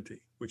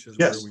identity, which is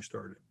where we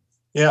started.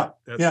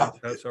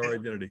 That's our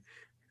identity.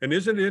 And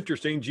isn't it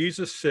interesting?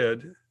 Jesus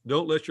said,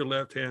 don't let your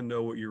left hand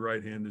know what your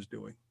right hand is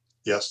doing.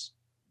 Yes.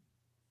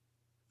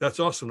 That's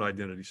also an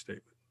identity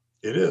statement.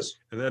 It is.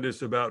 And that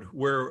is about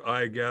where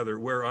I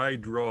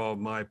draw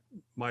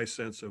my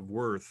sense of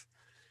worth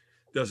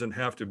doesn't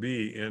have to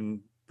be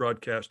in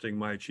broadcasting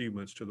my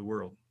achievements to the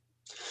world.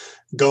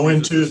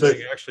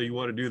 Actually, you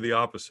want to do the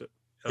opposite.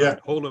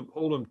 Hold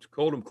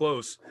them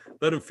close.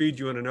 Let them feed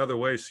you in another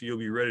way so you'll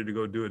be ready to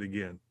go do it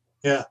again.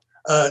 Yeah.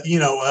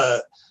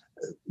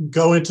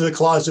 Go into the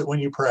closet when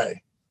you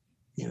pray.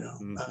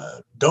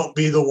 Don't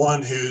be the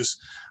one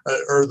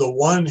or the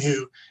one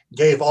who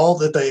gave all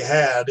that they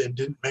had and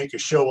didn't make a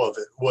show of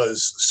it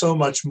was so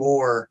much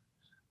more.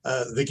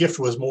 The gift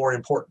was more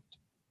important,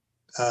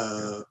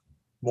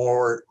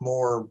 more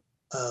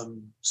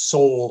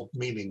soul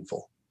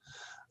meaningful.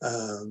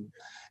 And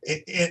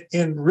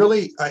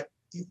really,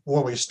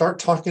 when we start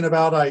talking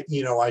about,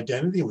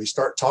 identity, we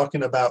start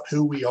talking about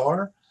who we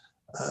are.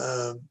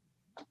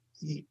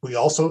 We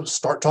also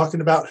start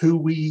talking about who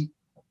we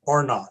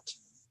are not.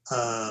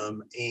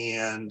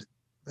 And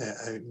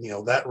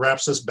that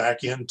wraps us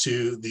back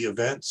into the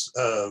events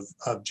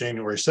of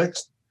January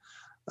 6th.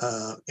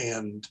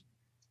 And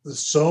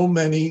so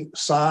many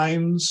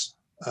signs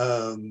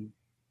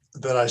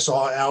that I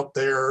saw out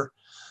there.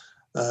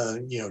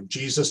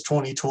 Jesus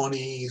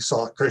 2020,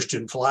 saw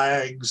Christian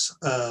flags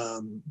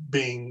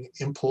being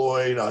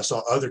employed. I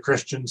saw other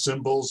Christian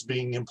symbols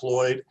being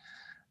employed.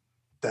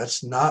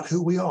 That's not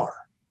who we are.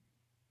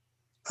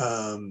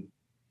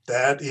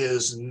 That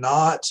is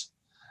not,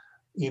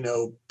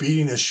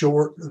 beating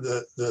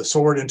the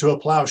sword into a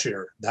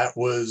plowshare. That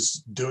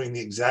was doing the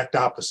exact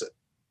opposite.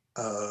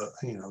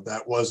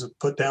 That wasn't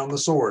put down the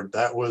sword.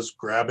 That was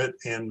grab it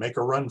and make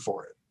a run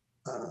for it.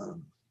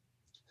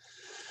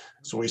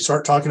 So we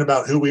start talking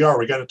about who we are,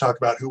 we got to talk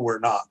about who we're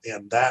not.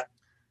 And that,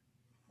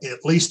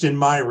 at least in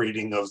my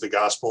reading of the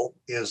gospel,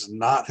 is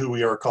not who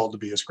we are called to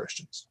be as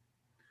Christians.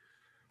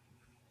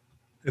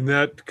 And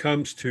that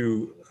comes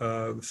to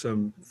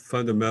some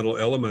fundamental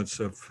elements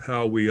of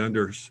how we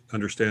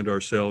understand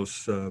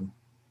ourselves in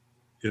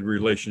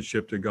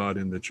relationship to God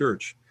in the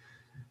church.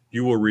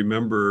 You will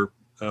remember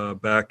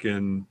back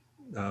in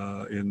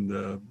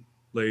the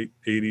late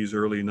 80s,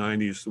 early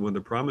 90s, when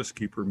the Promise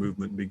Keeper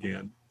movement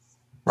began.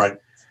 Right.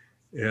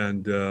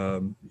 And,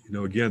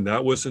 again,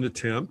 that was an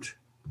attempt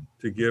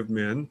to give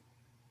men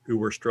who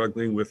were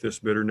struggling with this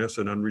bitterness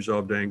and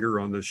unresolved anger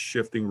on the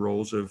shifting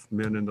roles of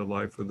men in the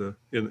life of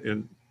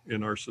in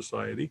our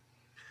society.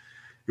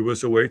 It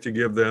was a way to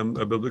give them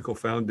a biblical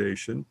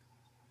foundation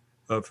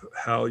of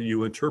how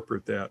you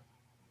interpret that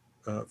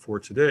for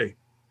today.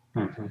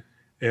 Mm-hmm.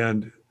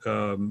 And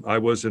I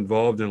was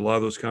involved in a lot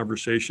of those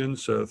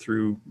conversations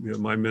through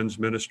my men's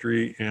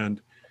ministry,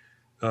 and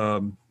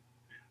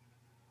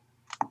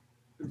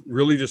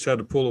really just had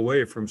to pull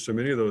away from so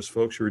many of those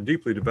folks who were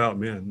deeply devout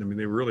men. I mean,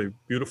 they were really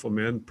beautiful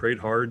men, prayed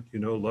hard,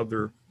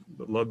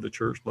 loved the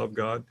church, loved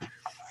God.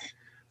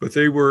 But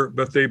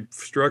they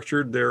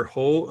structured their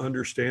whole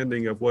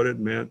understanding of what it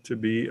meant to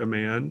be a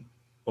man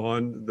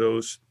on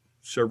those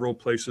several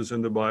places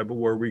in the Bible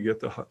where we get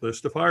the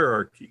list of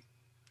hierarchy,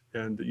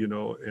 and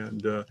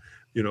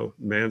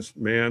man's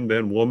man,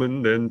 then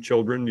woman, then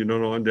children,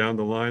 on down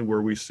the line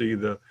where we see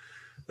that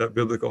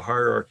biblical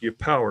hierarchy of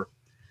power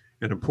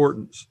and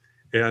importance.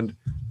 And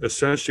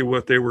essentially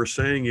what they were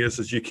saying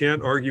is you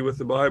can't argue with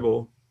the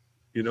Bible.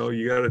 You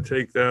got to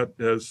take that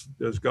as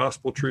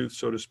gospel truth,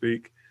 so to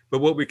speak.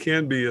 But what we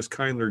can be is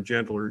kinder,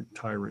 gentler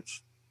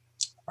tyrants.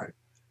 Right.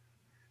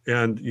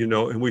 And,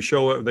 and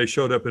they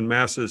showed up in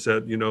masses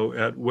at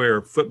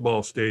where?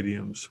 Football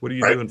stadiums. What do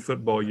you Right. do in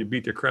football? You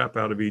beat the crap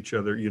out of each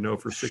other,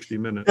 for 60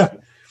 minutes.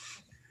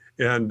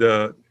 Yeah.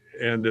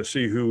 And to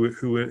see who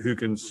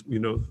can,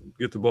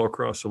 get the ball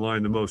across the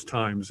line the most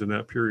times in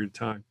that period of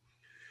time.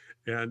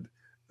 And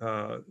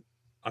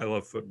I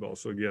love football.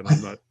 So again,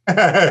 I'm not,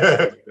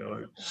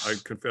 I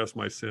confess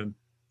my sin,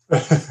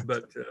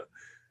 but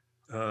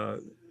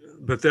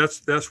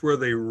that's where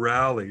they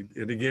rallied.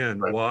 And again,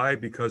 Right. Why?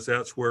 Because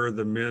that's where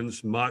the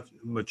men's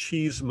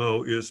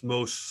machismo is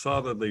most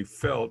solidly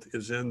felt,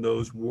 is in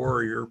those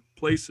warrior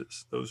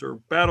places. Those are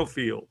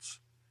battlefields.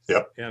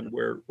 Yep. And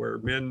where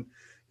men,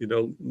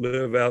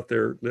 live out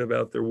their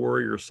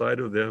warrior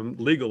side of them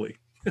legally.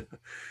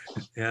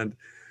 And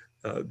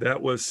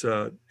that's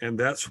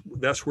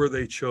where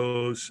they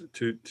chose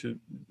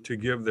to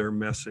give their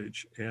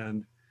message.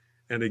 And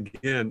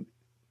again,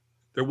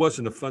 there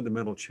wasn't a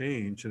fundamental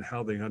change in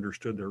how they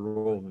understood their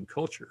role in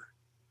culture.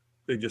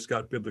 They just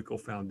got biblical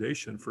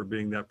foundation for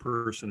being that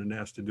person and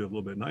asked to do a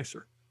little bit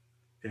nicer.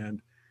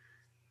 And,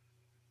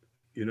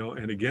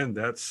 and again,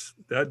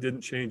 that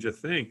didn't change a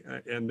thing.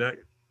 And that,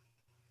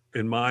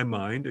 in my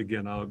mind,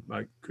 again,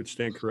 I could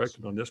stand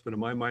corrected on this, but in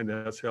my mind,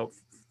 that's helped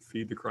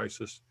feed the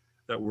crisis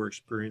that we're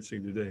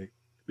experiencing today,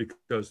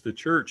 because the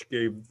church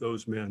gave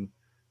those men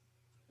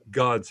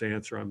God's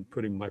answer. I'm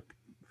putting my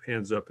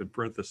hands up in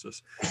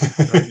parentheses.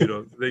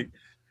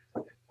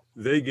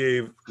 They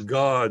gave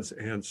God's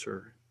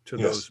answer to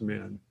Yes. those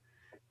men,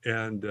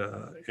 and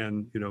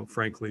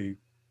frankly,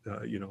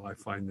 I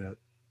find that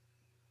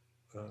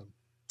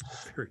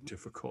very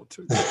difficult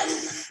to.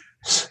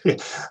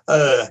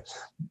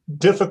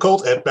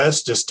 Difficult at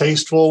best,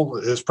 distasteful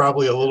is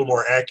probably a little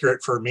more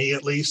accurate for me,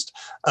 at least.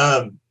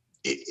 And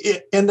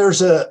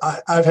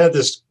I've had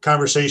this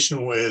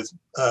conversation with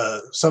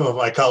some of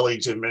my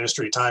colleagues in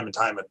ministry time and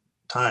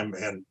time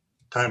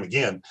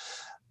again.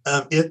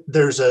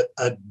 There's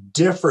a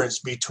difference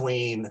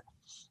between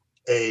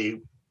a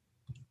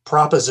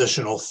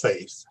propositional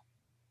faith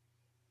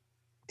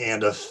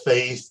and a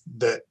faith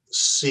that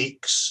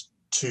seeks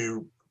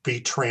to be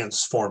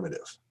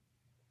transformative.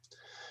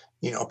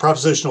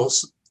 Propositional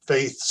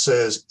faith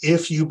says,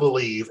 if you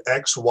believe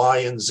X, Y,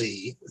 and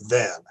Z,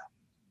 then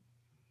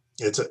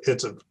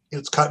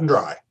it's cut and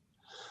dry.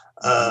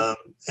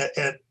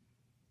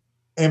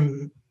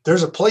 And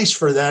there's a place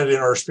for that in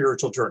our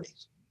spiritual journey.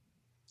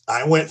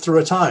 I went through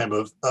a time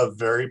of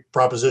very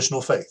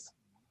propositional faith.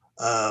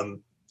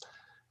 I'm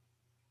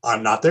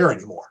not there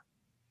anymore.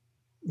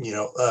 You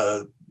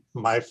know,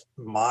 my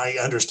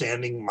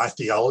understanding, my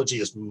theology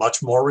is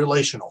much more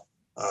relational.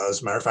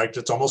 As a matter of fact,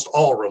 it's almost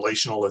all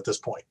relational at this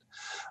point.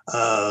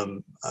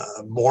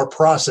 More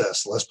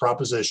process, less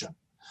proposition.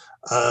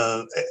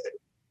 I'm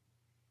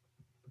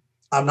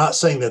not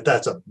saying that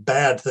that's a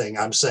bad thing.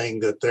 I'm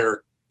saying that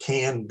there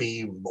can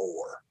be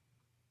more.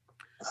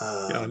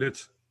 Yeah,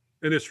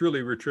 and it's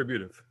really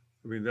retributive.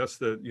 I mean, that's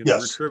the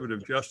Yes.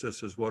 retributive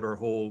justice is what our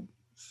whole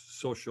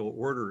social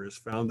order is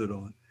founded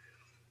on,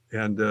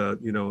 and and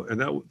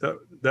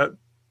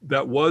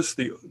that was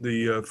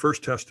the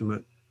First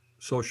Testament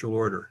social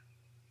order.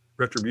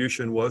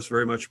 Retribution was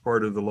very much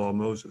part of the law of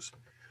Moses,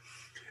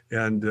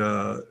 and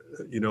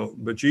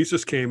but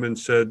Jesus came and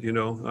said,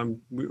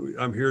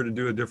 I'm here to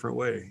do a different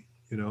way,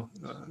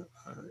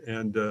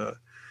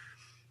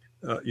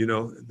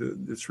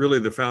 it's really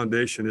the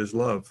foundation is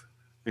love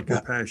and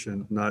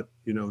compassion, not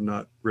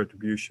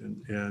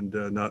retribution, and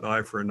not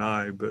eye for an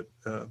eye, but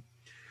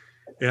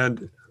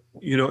and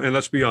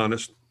let's be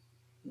honest,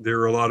 there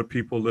are a lot of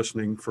people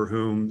listening for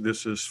whom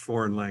this is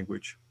foreign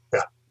language.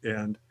 Yeah.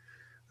 And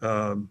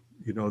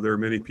there are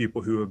many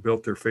people who have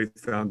built their faith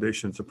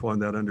foundations upon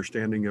that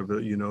understanding of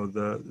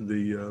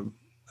the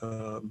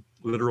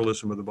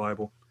literalism of the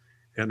Bible.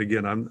 And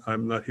again,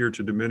 I'm not here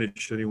to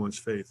diminish anyone's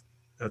faith.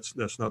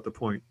 That's not the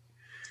point.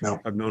 No.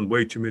 I've known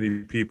way too many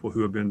people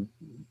who have been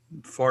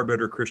far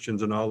better Christians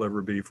than I'll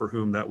ever be, for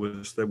whom that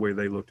was the way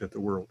they looked at the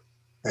world.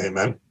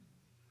 Amen.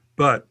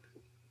 But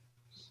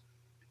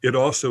it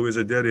also is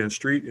a dead-end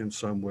street in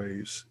some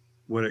ways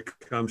when it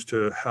comes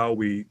to how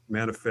we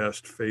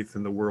manifest faith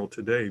in the world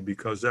today,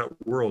 because that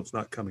world's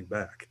not coming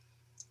back.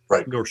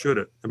 Right. Nor should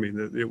it. I mean,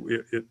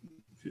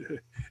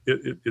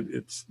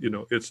 it's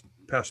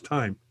past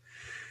time.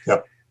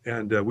 Yep.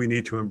 And we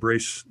need to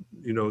embrace,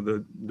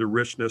 the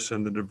richness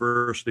and the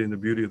diversity and the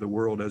beauty of the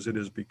world as it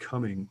is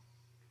becoming,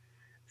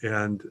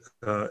 and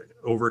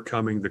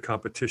overcoming the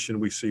competition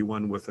we see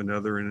one with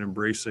another, and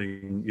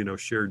embracing,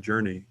 shared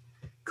journey,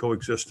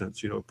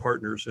 coexistence,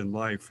 partners in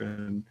life,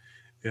 and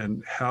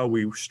how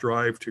we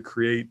strive to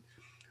create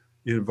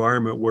an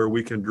environment where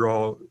we can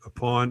draw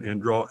upon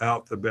and draw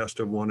out the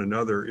best of one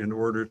another in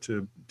order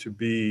to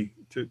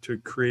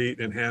create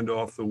and hand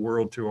off the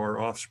world to our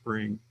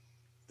offspring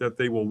that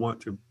they will want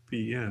to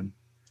be in.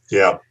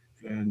 Yeah.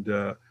 And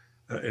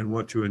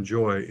want to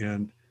enjoy.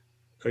 And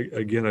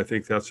again, I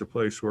think that's a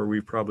place where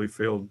we've probably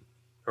failed,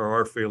 or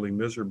are failing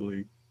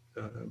miserably,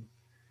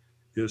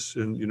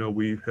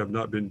 we have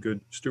not been good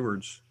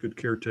stewards, good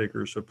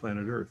caretakers of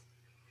planet Earth.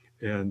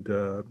 And,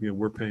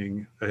 we're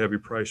paying a heavy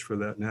price for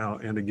that now.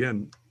 And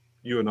again,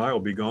 you and I will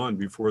be gone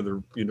before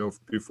the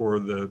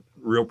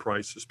real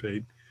price is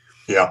paid.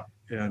 Yeah.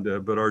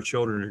 And, but our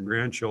children and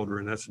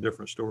grandchildren, that's a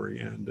different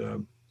story.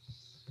 And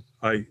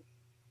I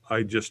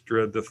just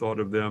dread the thought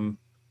of them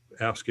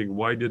asking,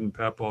 why didn't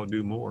Papa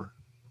do more?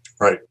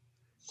 Right.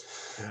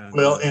 And,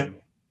 and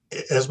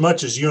as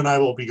much as you and I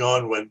will be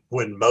gone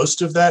when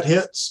most of that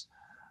hits,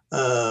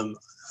 I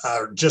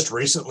just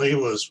recently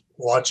was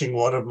watching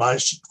one of my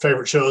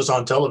favorite shows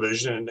on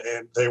television,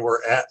 and they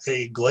were at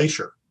a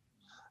glacier.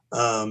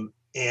 And,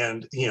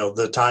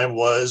 the time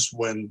was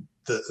when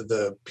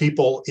the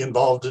people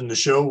involved in the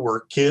show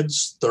were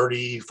kids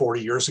 30,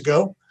 40 years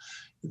ago.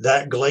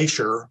 That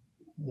glacier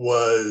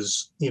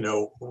was,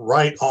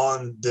 right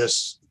on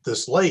this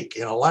lake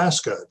in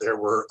Alaska. There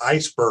were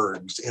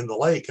icebergs in the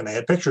lake, and they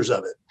had pictures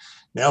of it.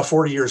 Now,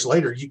 40 years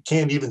later, you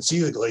can't even see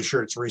the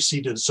glacier. It's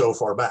receded so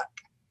far back.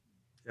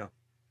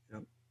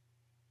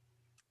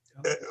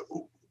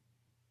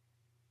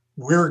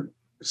 We're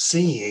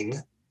seeing,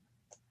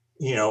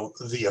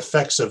 the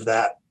effects of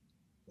that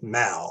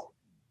now.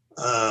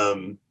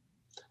 And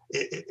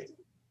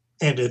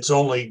it's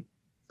only,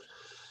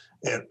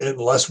 and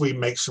unless we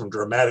make some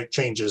dramatic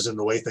changes in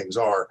the way things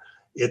are,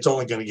 it's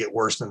only going to get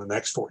worse in the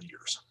next 40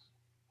 years.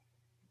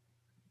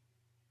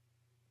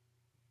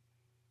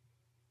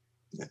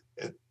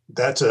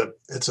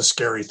 It's a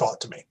scary thought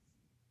to me.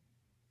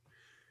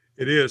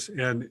 It is,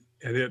 and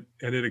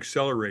it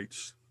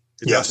accelerates.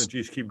 It Yes. doesn't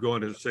just keep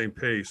going at the same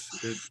pace.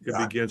 It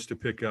begins to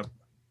pick up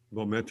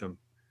momentum.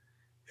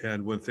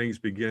 And when things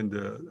begin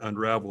to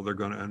unravel, they're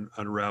going to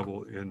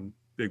unravel in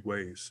big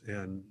ways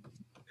and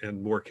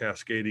more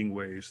cascading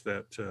ways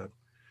that's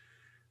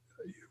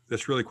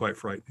really quite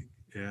frightening.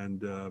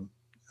 And,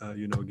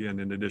 again,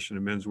 in addition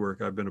to men's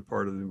work, I've been a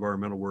part of the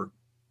environmental work.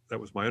 That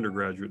was my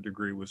undergraduate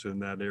degree, was in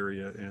that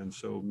area. And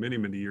so many,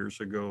 many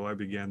years ago, I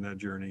began that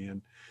journey.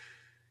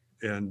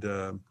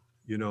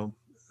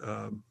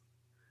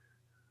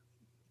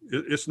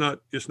 It's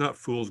not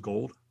fool's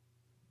gold.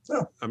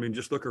 No. I mean,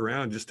 just look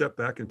around, just step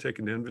back and take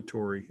an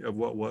inventory of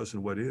what was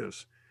and what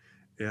is.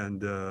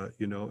 And,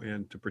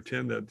 and to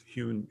pretend that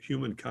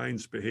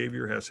humankind's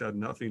behavior has had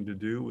nothing to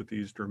do with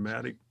these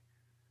dramatic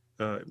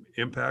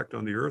impact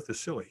on the earth is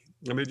silly.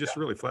 I mean, just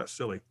really flat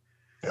silly.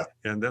 Yeah.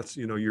 And that's,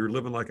 you're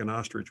living like an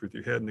ostrich with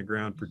your head in the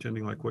ground,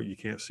 pretending like what you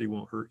can't see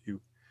won't hurt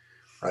you.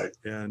 Right.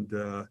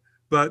 And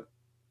But,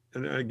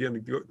 and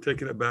again,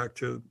 taking it back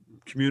to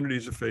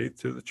communities of faith,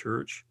 to the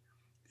church,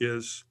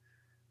 is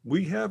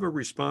we have a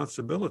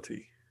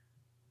responsibility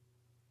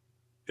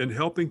in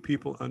helping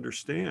people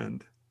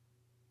understand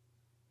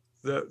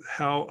that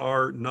how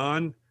our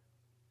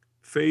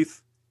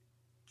non-faith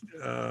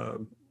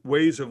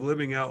ways of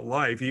living out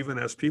life, even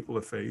as people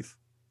of faith,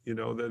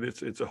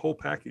 that it's a whole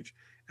package.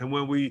 And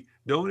when we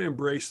don't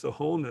embrace the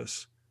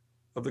wholeness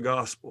of the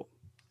gospel,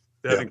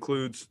 that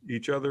includes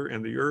each other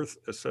and the earth,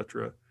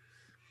 etc.,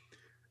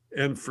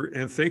 and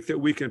think that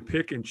we can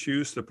pick and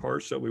choose the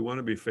parts that we want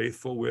to be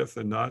faithful with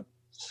and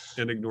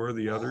ignore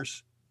the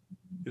others,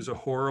 is a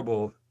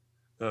horrible,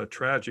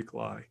 tragic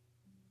lie.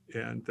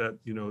 And that,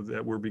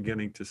 that we're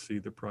beginning to see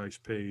the price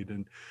paid,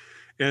 and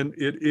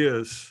it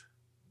is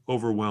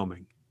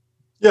overwhelming.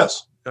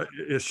 Yes.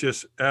 It's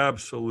just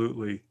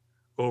absolutely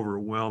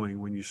overwhelming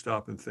when you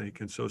stop and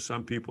think. And so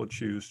some people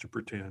choose to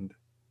pretend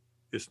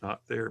it's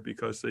not there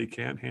because they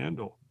can't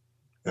handle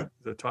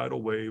the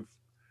tidal wave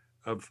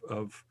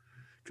of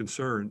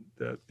concern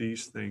that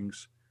these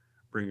things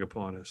bring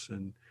upon us.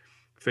 And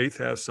faith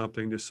has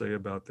something to say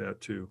about that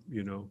too.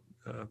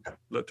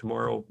 Let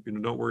tomorrow,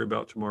 don't worry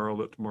about tomorrow.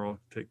 Let tomorrow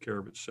take care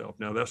of itself.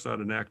 Now, that's not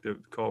an active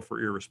call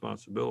for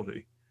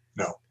irresponsibility.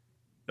 No.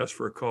 That's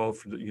for a call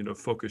for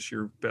focus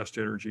your best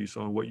energies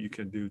on what you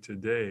can do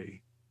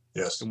today.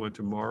 Yes. And when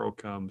tomorrow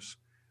comes,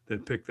 then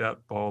pick that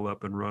ball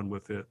up and run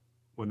with it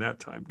when that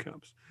time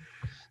comes.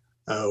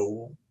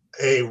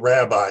 A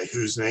rabbi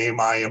whose name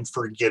I am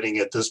forgetting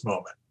at this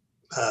moment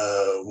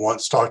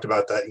once talked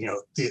about that.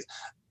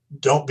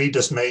 Don't be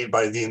dismayed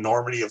by the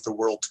enormity of the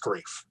world's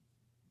grief.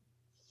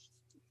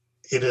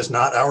 It is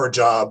not our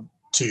job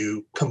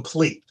to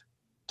complete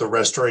the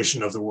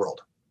restoration of the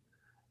world.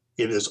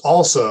 It is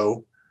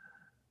also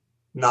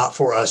not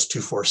for us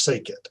to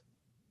forsake it.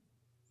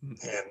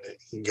 And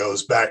it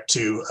goes back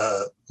to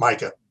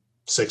Micah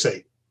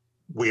 6:8.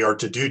 We are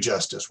to do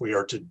justice. We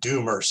are to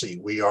do mercy.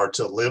 We are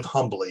to live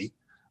humbly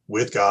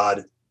with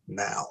God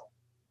now.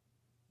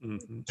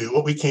 Mm-hmm. Do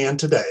what we can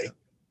today,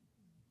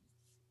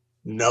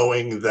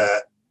 knowing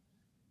that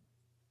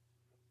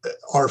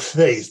our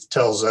faith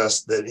tells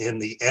us that in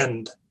the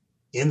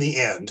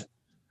end,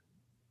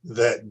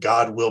 that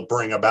God will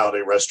bring about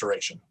a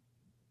restoration.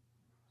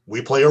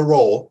 We play a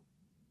role.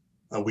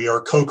 We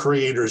are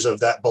co-creators of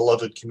that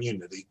beloved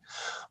community.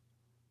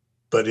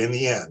 But in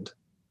the end,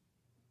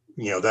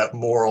 that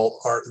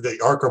the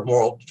arc of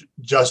moral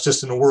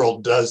justice in the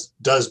world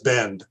does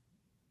bend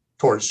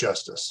towards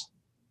justice.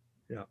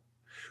 Yeah.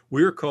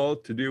 We're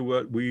called to do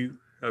what we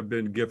have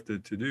been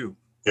gifted to do.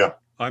 Yeah.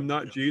 I'm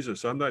not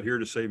Jesus. I'm not here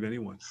to save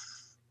anyone.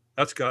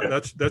 That's God. Yeah.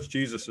 That's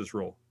Jesus's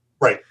role.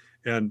 Right.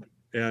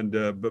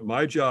 But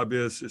my job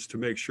is to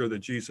make sure that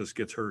Jesus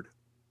gets heard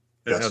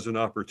and has an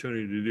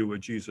opportunity to do what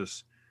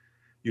Jesus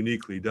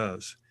uniquely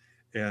does.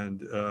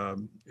 And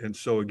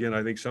so again,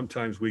 I think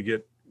sometimes we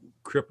get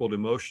crippled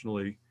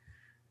emotionally,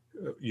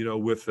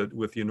 with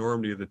the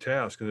enormity of the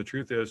task. And the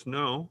truth is,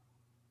 no,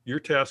 your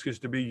task is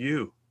to be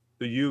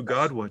the you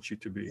God wants you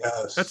to be.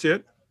 Yes. That's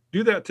it.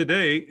 Do that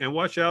today and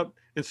watch out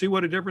and see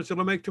what a difference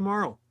it'll make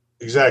tomorrow.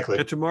 Exactly.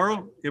 And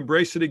tomorrow,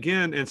 embrace it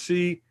again and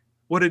see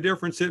what a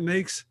difference it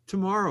makes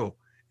tomorrow,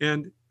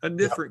 and a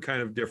different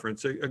kind of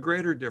difference, a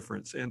greater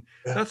difference. And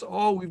that's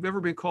all we've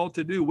ever been called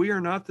to do. We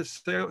are not the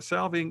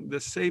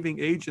saving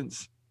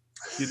agents,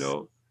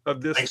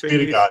 of this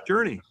faith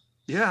journey.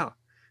 Yeah.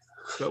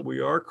 But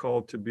we are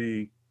called to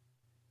be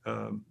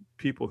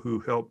people who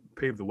help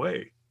pave the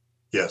way.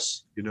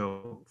 Yes.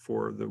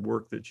 For the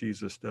work that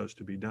Jesus does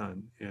to be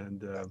done.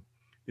 And,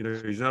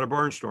 he's not a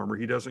barnstormer.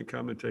 He doesn't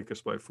come and take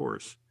us by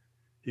force.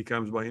 He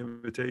comes by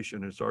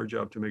invitation. It's our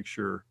job to make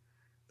sure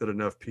that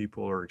enough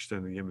people are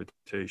extending the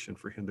invitation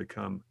for him to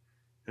come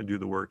and do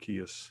the work he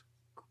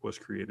was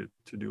created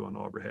to do on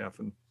our behalf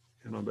and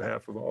on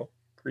behalf of all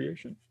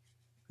creation.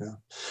 Yeah.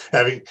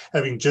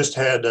 Having just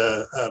had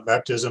a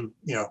baptism,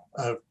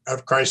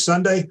 of Christ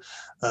Sunday,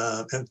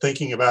 and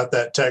thinking about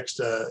that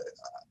text,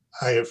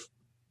 I have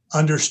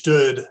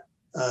understood,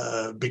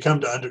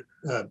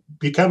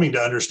 becoming to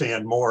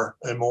understand more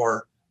and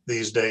more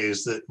these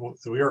days that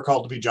we are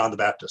called to be John the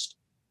Baptist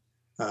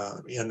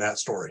in that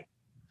story.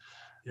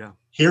 Yeah.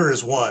 Here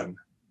is one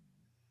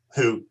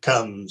who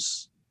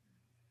comes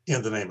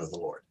in the name of the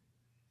Lord.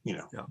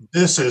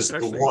 This is the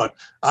one.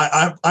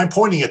 I'm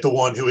pointing at the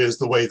one who is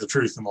the way, the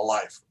truth, and the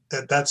life.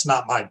 That's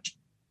not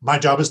my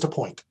job is to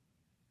point.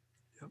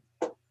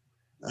 Yep.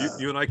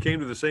 You and I came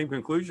to the same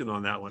conclusion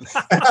on that one.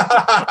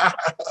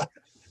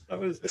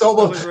 It's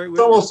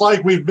almost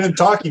like we've been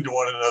talking to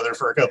one another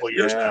for a couple of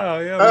years now.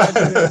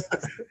 Yeah.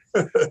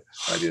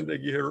 I didn't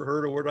think you ever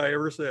heard a word I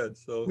ever said.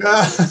 So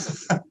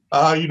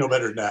you know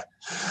better than that.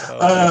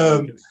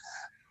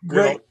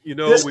 Great.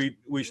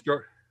 We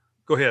start.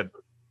 Go ahead.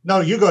 No,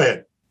 you go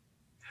ahead.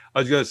 I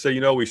was going to say,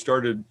 we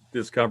started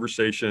this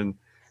conversation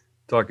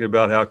talking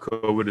about how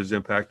COVID has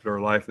impacted our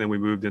life. And then we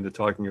moved into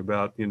talking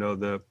about,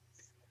 the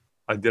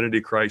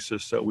identity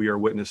crisis that we are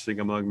witnessing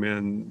among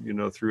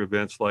men, through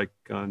events like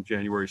on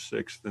January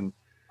 6th and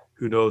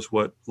who knows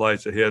what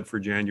lies ahead for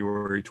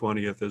January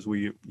 20th as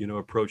we,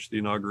 approach the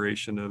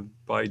inauguration of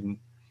Biden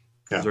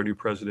as our new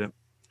president.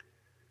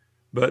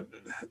 But,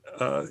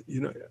 I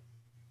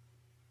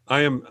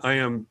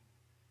am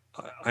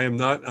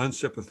not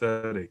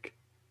unsympathetic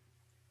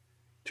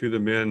to the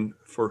men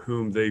for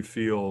whom they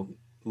feel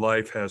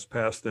life has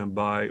passed them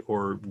by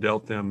or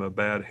dealt them a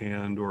bad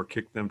hand or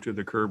kicked them to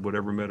the curb,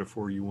 whatever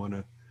metaphor you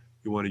want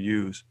to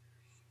use.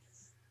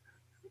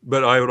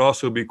 But I would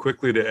also be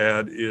quickly to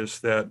add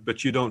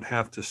but you don't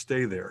have to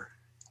stay there.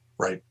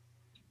 Right.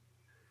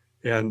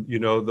 And,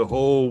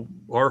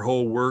 our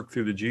whole work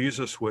through the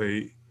Jesus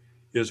way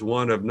is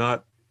one of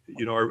not,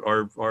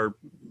 our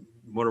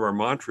one of our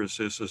mantras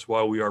is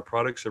while we are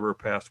products of our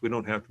past, we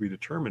don't have to be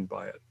determined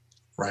by it.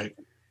 Right.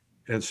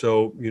 And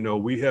so,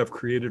 we have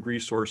created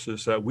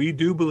resources that we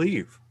do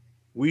believe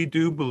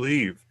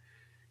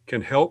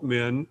can help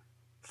men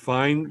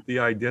find the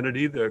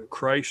identity, the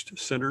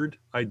Christ-centered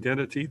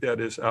identity that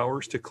is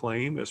ours to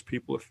claim as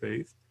people of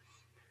faith,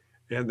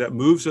 and that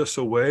moves us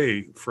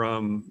away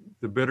from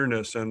the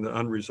bitterness and the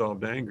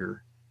unresolved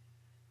anger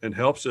and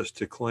helps us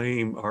to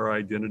claim our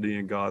identity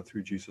in God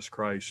through Jesus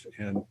Christ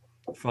and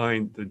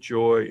find the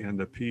joy and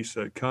the peace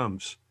that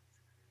comes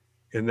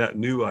in that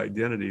new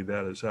identity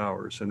that is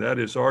ours. And that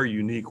is our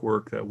unique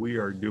work that we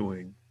are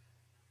doing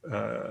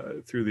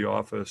through the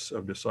Office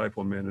of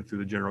Disciple Men and through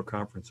the General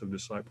Conference of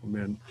Disciple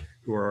Men,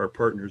 who are our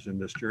partners in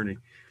this journey.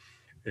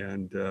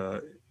 And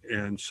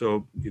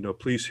so,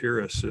 please hear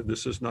us.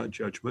 This is not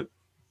judgment.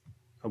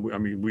 I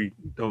mean, we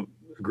don't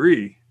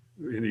agree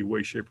in any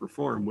way, shape, or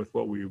form with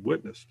what we have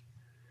witnessed.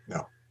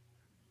 No.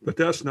 But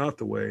that's not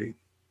the way.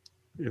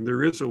 And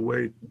there is a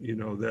way,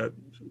 that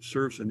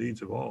serves the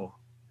needs of all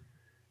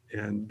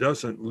and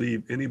doesn't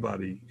leave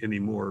anybody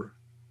anymore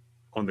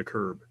on the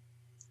curb.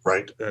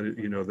 Right. That,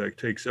 that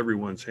takes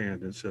everyone's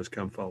hand and says,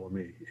 come follow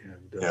me,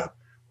 and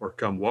or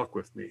come walk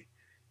with me.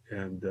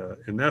 And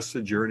that's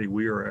the journey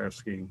we are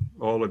asking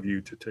all of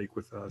you to take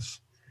with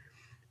us.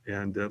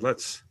 And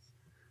let's,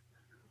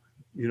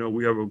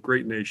 we have a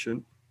great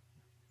nation,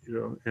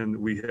 and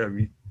we have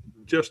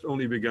just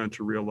only begun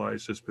to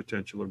realize this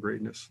potential of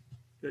greatness,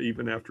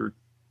 even after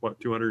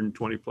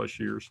 220 plus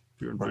years,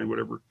 230,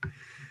 whatever.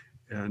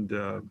 And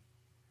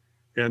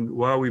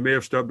while we may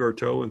have stubbed our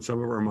toe in some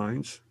of our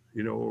minds,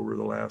 over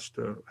the last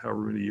however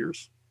many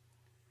years,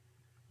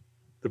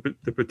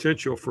 the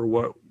potential for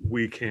what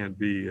we can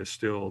be is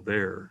still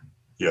there.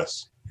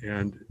 Yes.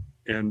 And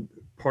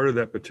part of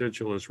that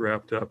potential is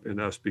wrapped up in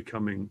us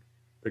becoming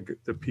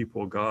the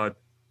people God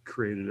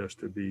created us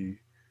to be,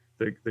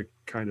 the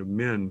kind of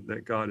men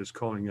that God is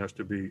calling us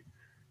to be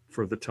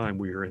for the time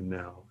we are in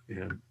now.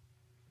 And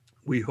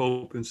we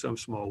hope in some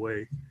small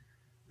way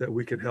that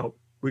we can help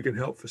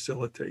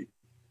facilitate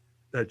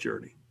that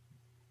journey.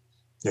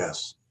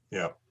 Yes.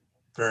 Yeah.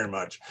 Very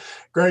much.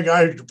 Greg,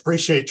 I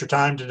appreciate your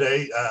time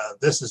today.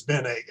 This has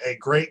been a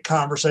great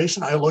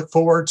conversation. I look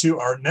forward to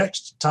our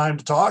next time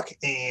to talk,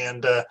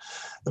 and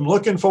I'm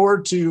looking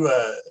forward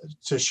to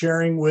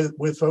sharing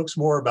with folks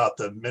more about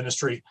the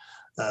ministry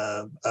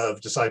of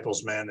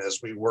Disciples Men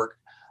as we work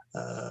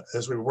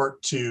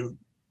to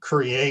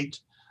create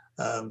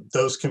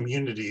those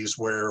communities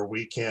where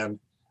we can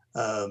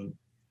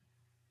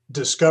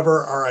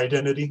discover our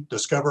identity,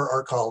 discover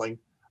our calling,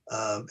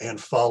 and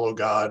follow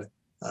God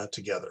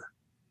together.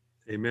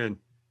 Amen.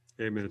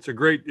 Amen. It's a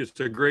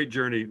great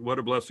journey. What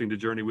a blessing to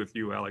journey with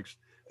you, Alex.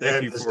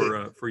 Thank you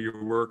for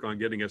your work on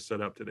getting us set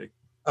up today.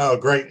 Oh,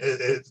 great.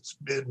 It's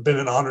been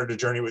an honor to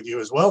journey with you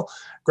as well.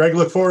 Greg,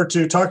 look forward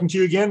to talking to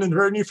you again in the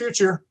very near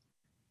future.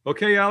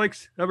 Okay,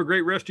 Alex. Have a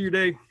great rest of your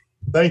day.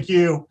 Thank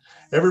you.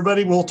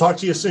 Everybody, we'll talk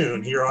to you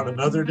soon here on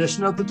another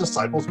edition of the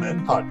Disciples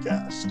Men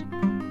podcast.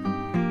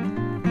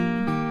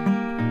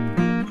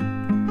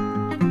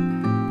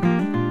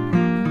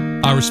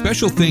 Our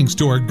special thanks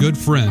to our good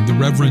friend, the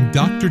Reverend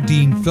Dr.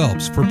 Dean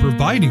Phelps, for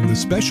providing the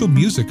special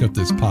music of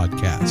this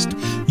podcast.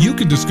 You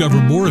can discover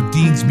more of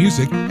Dean's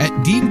music at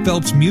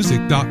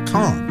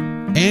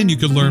deanphelpsmusic.com. And you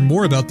can learn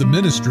more about the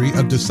ministry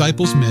of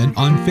Disciples Men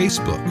on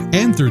Facebook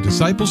and through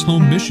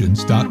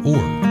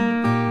discipleshomemissions.org.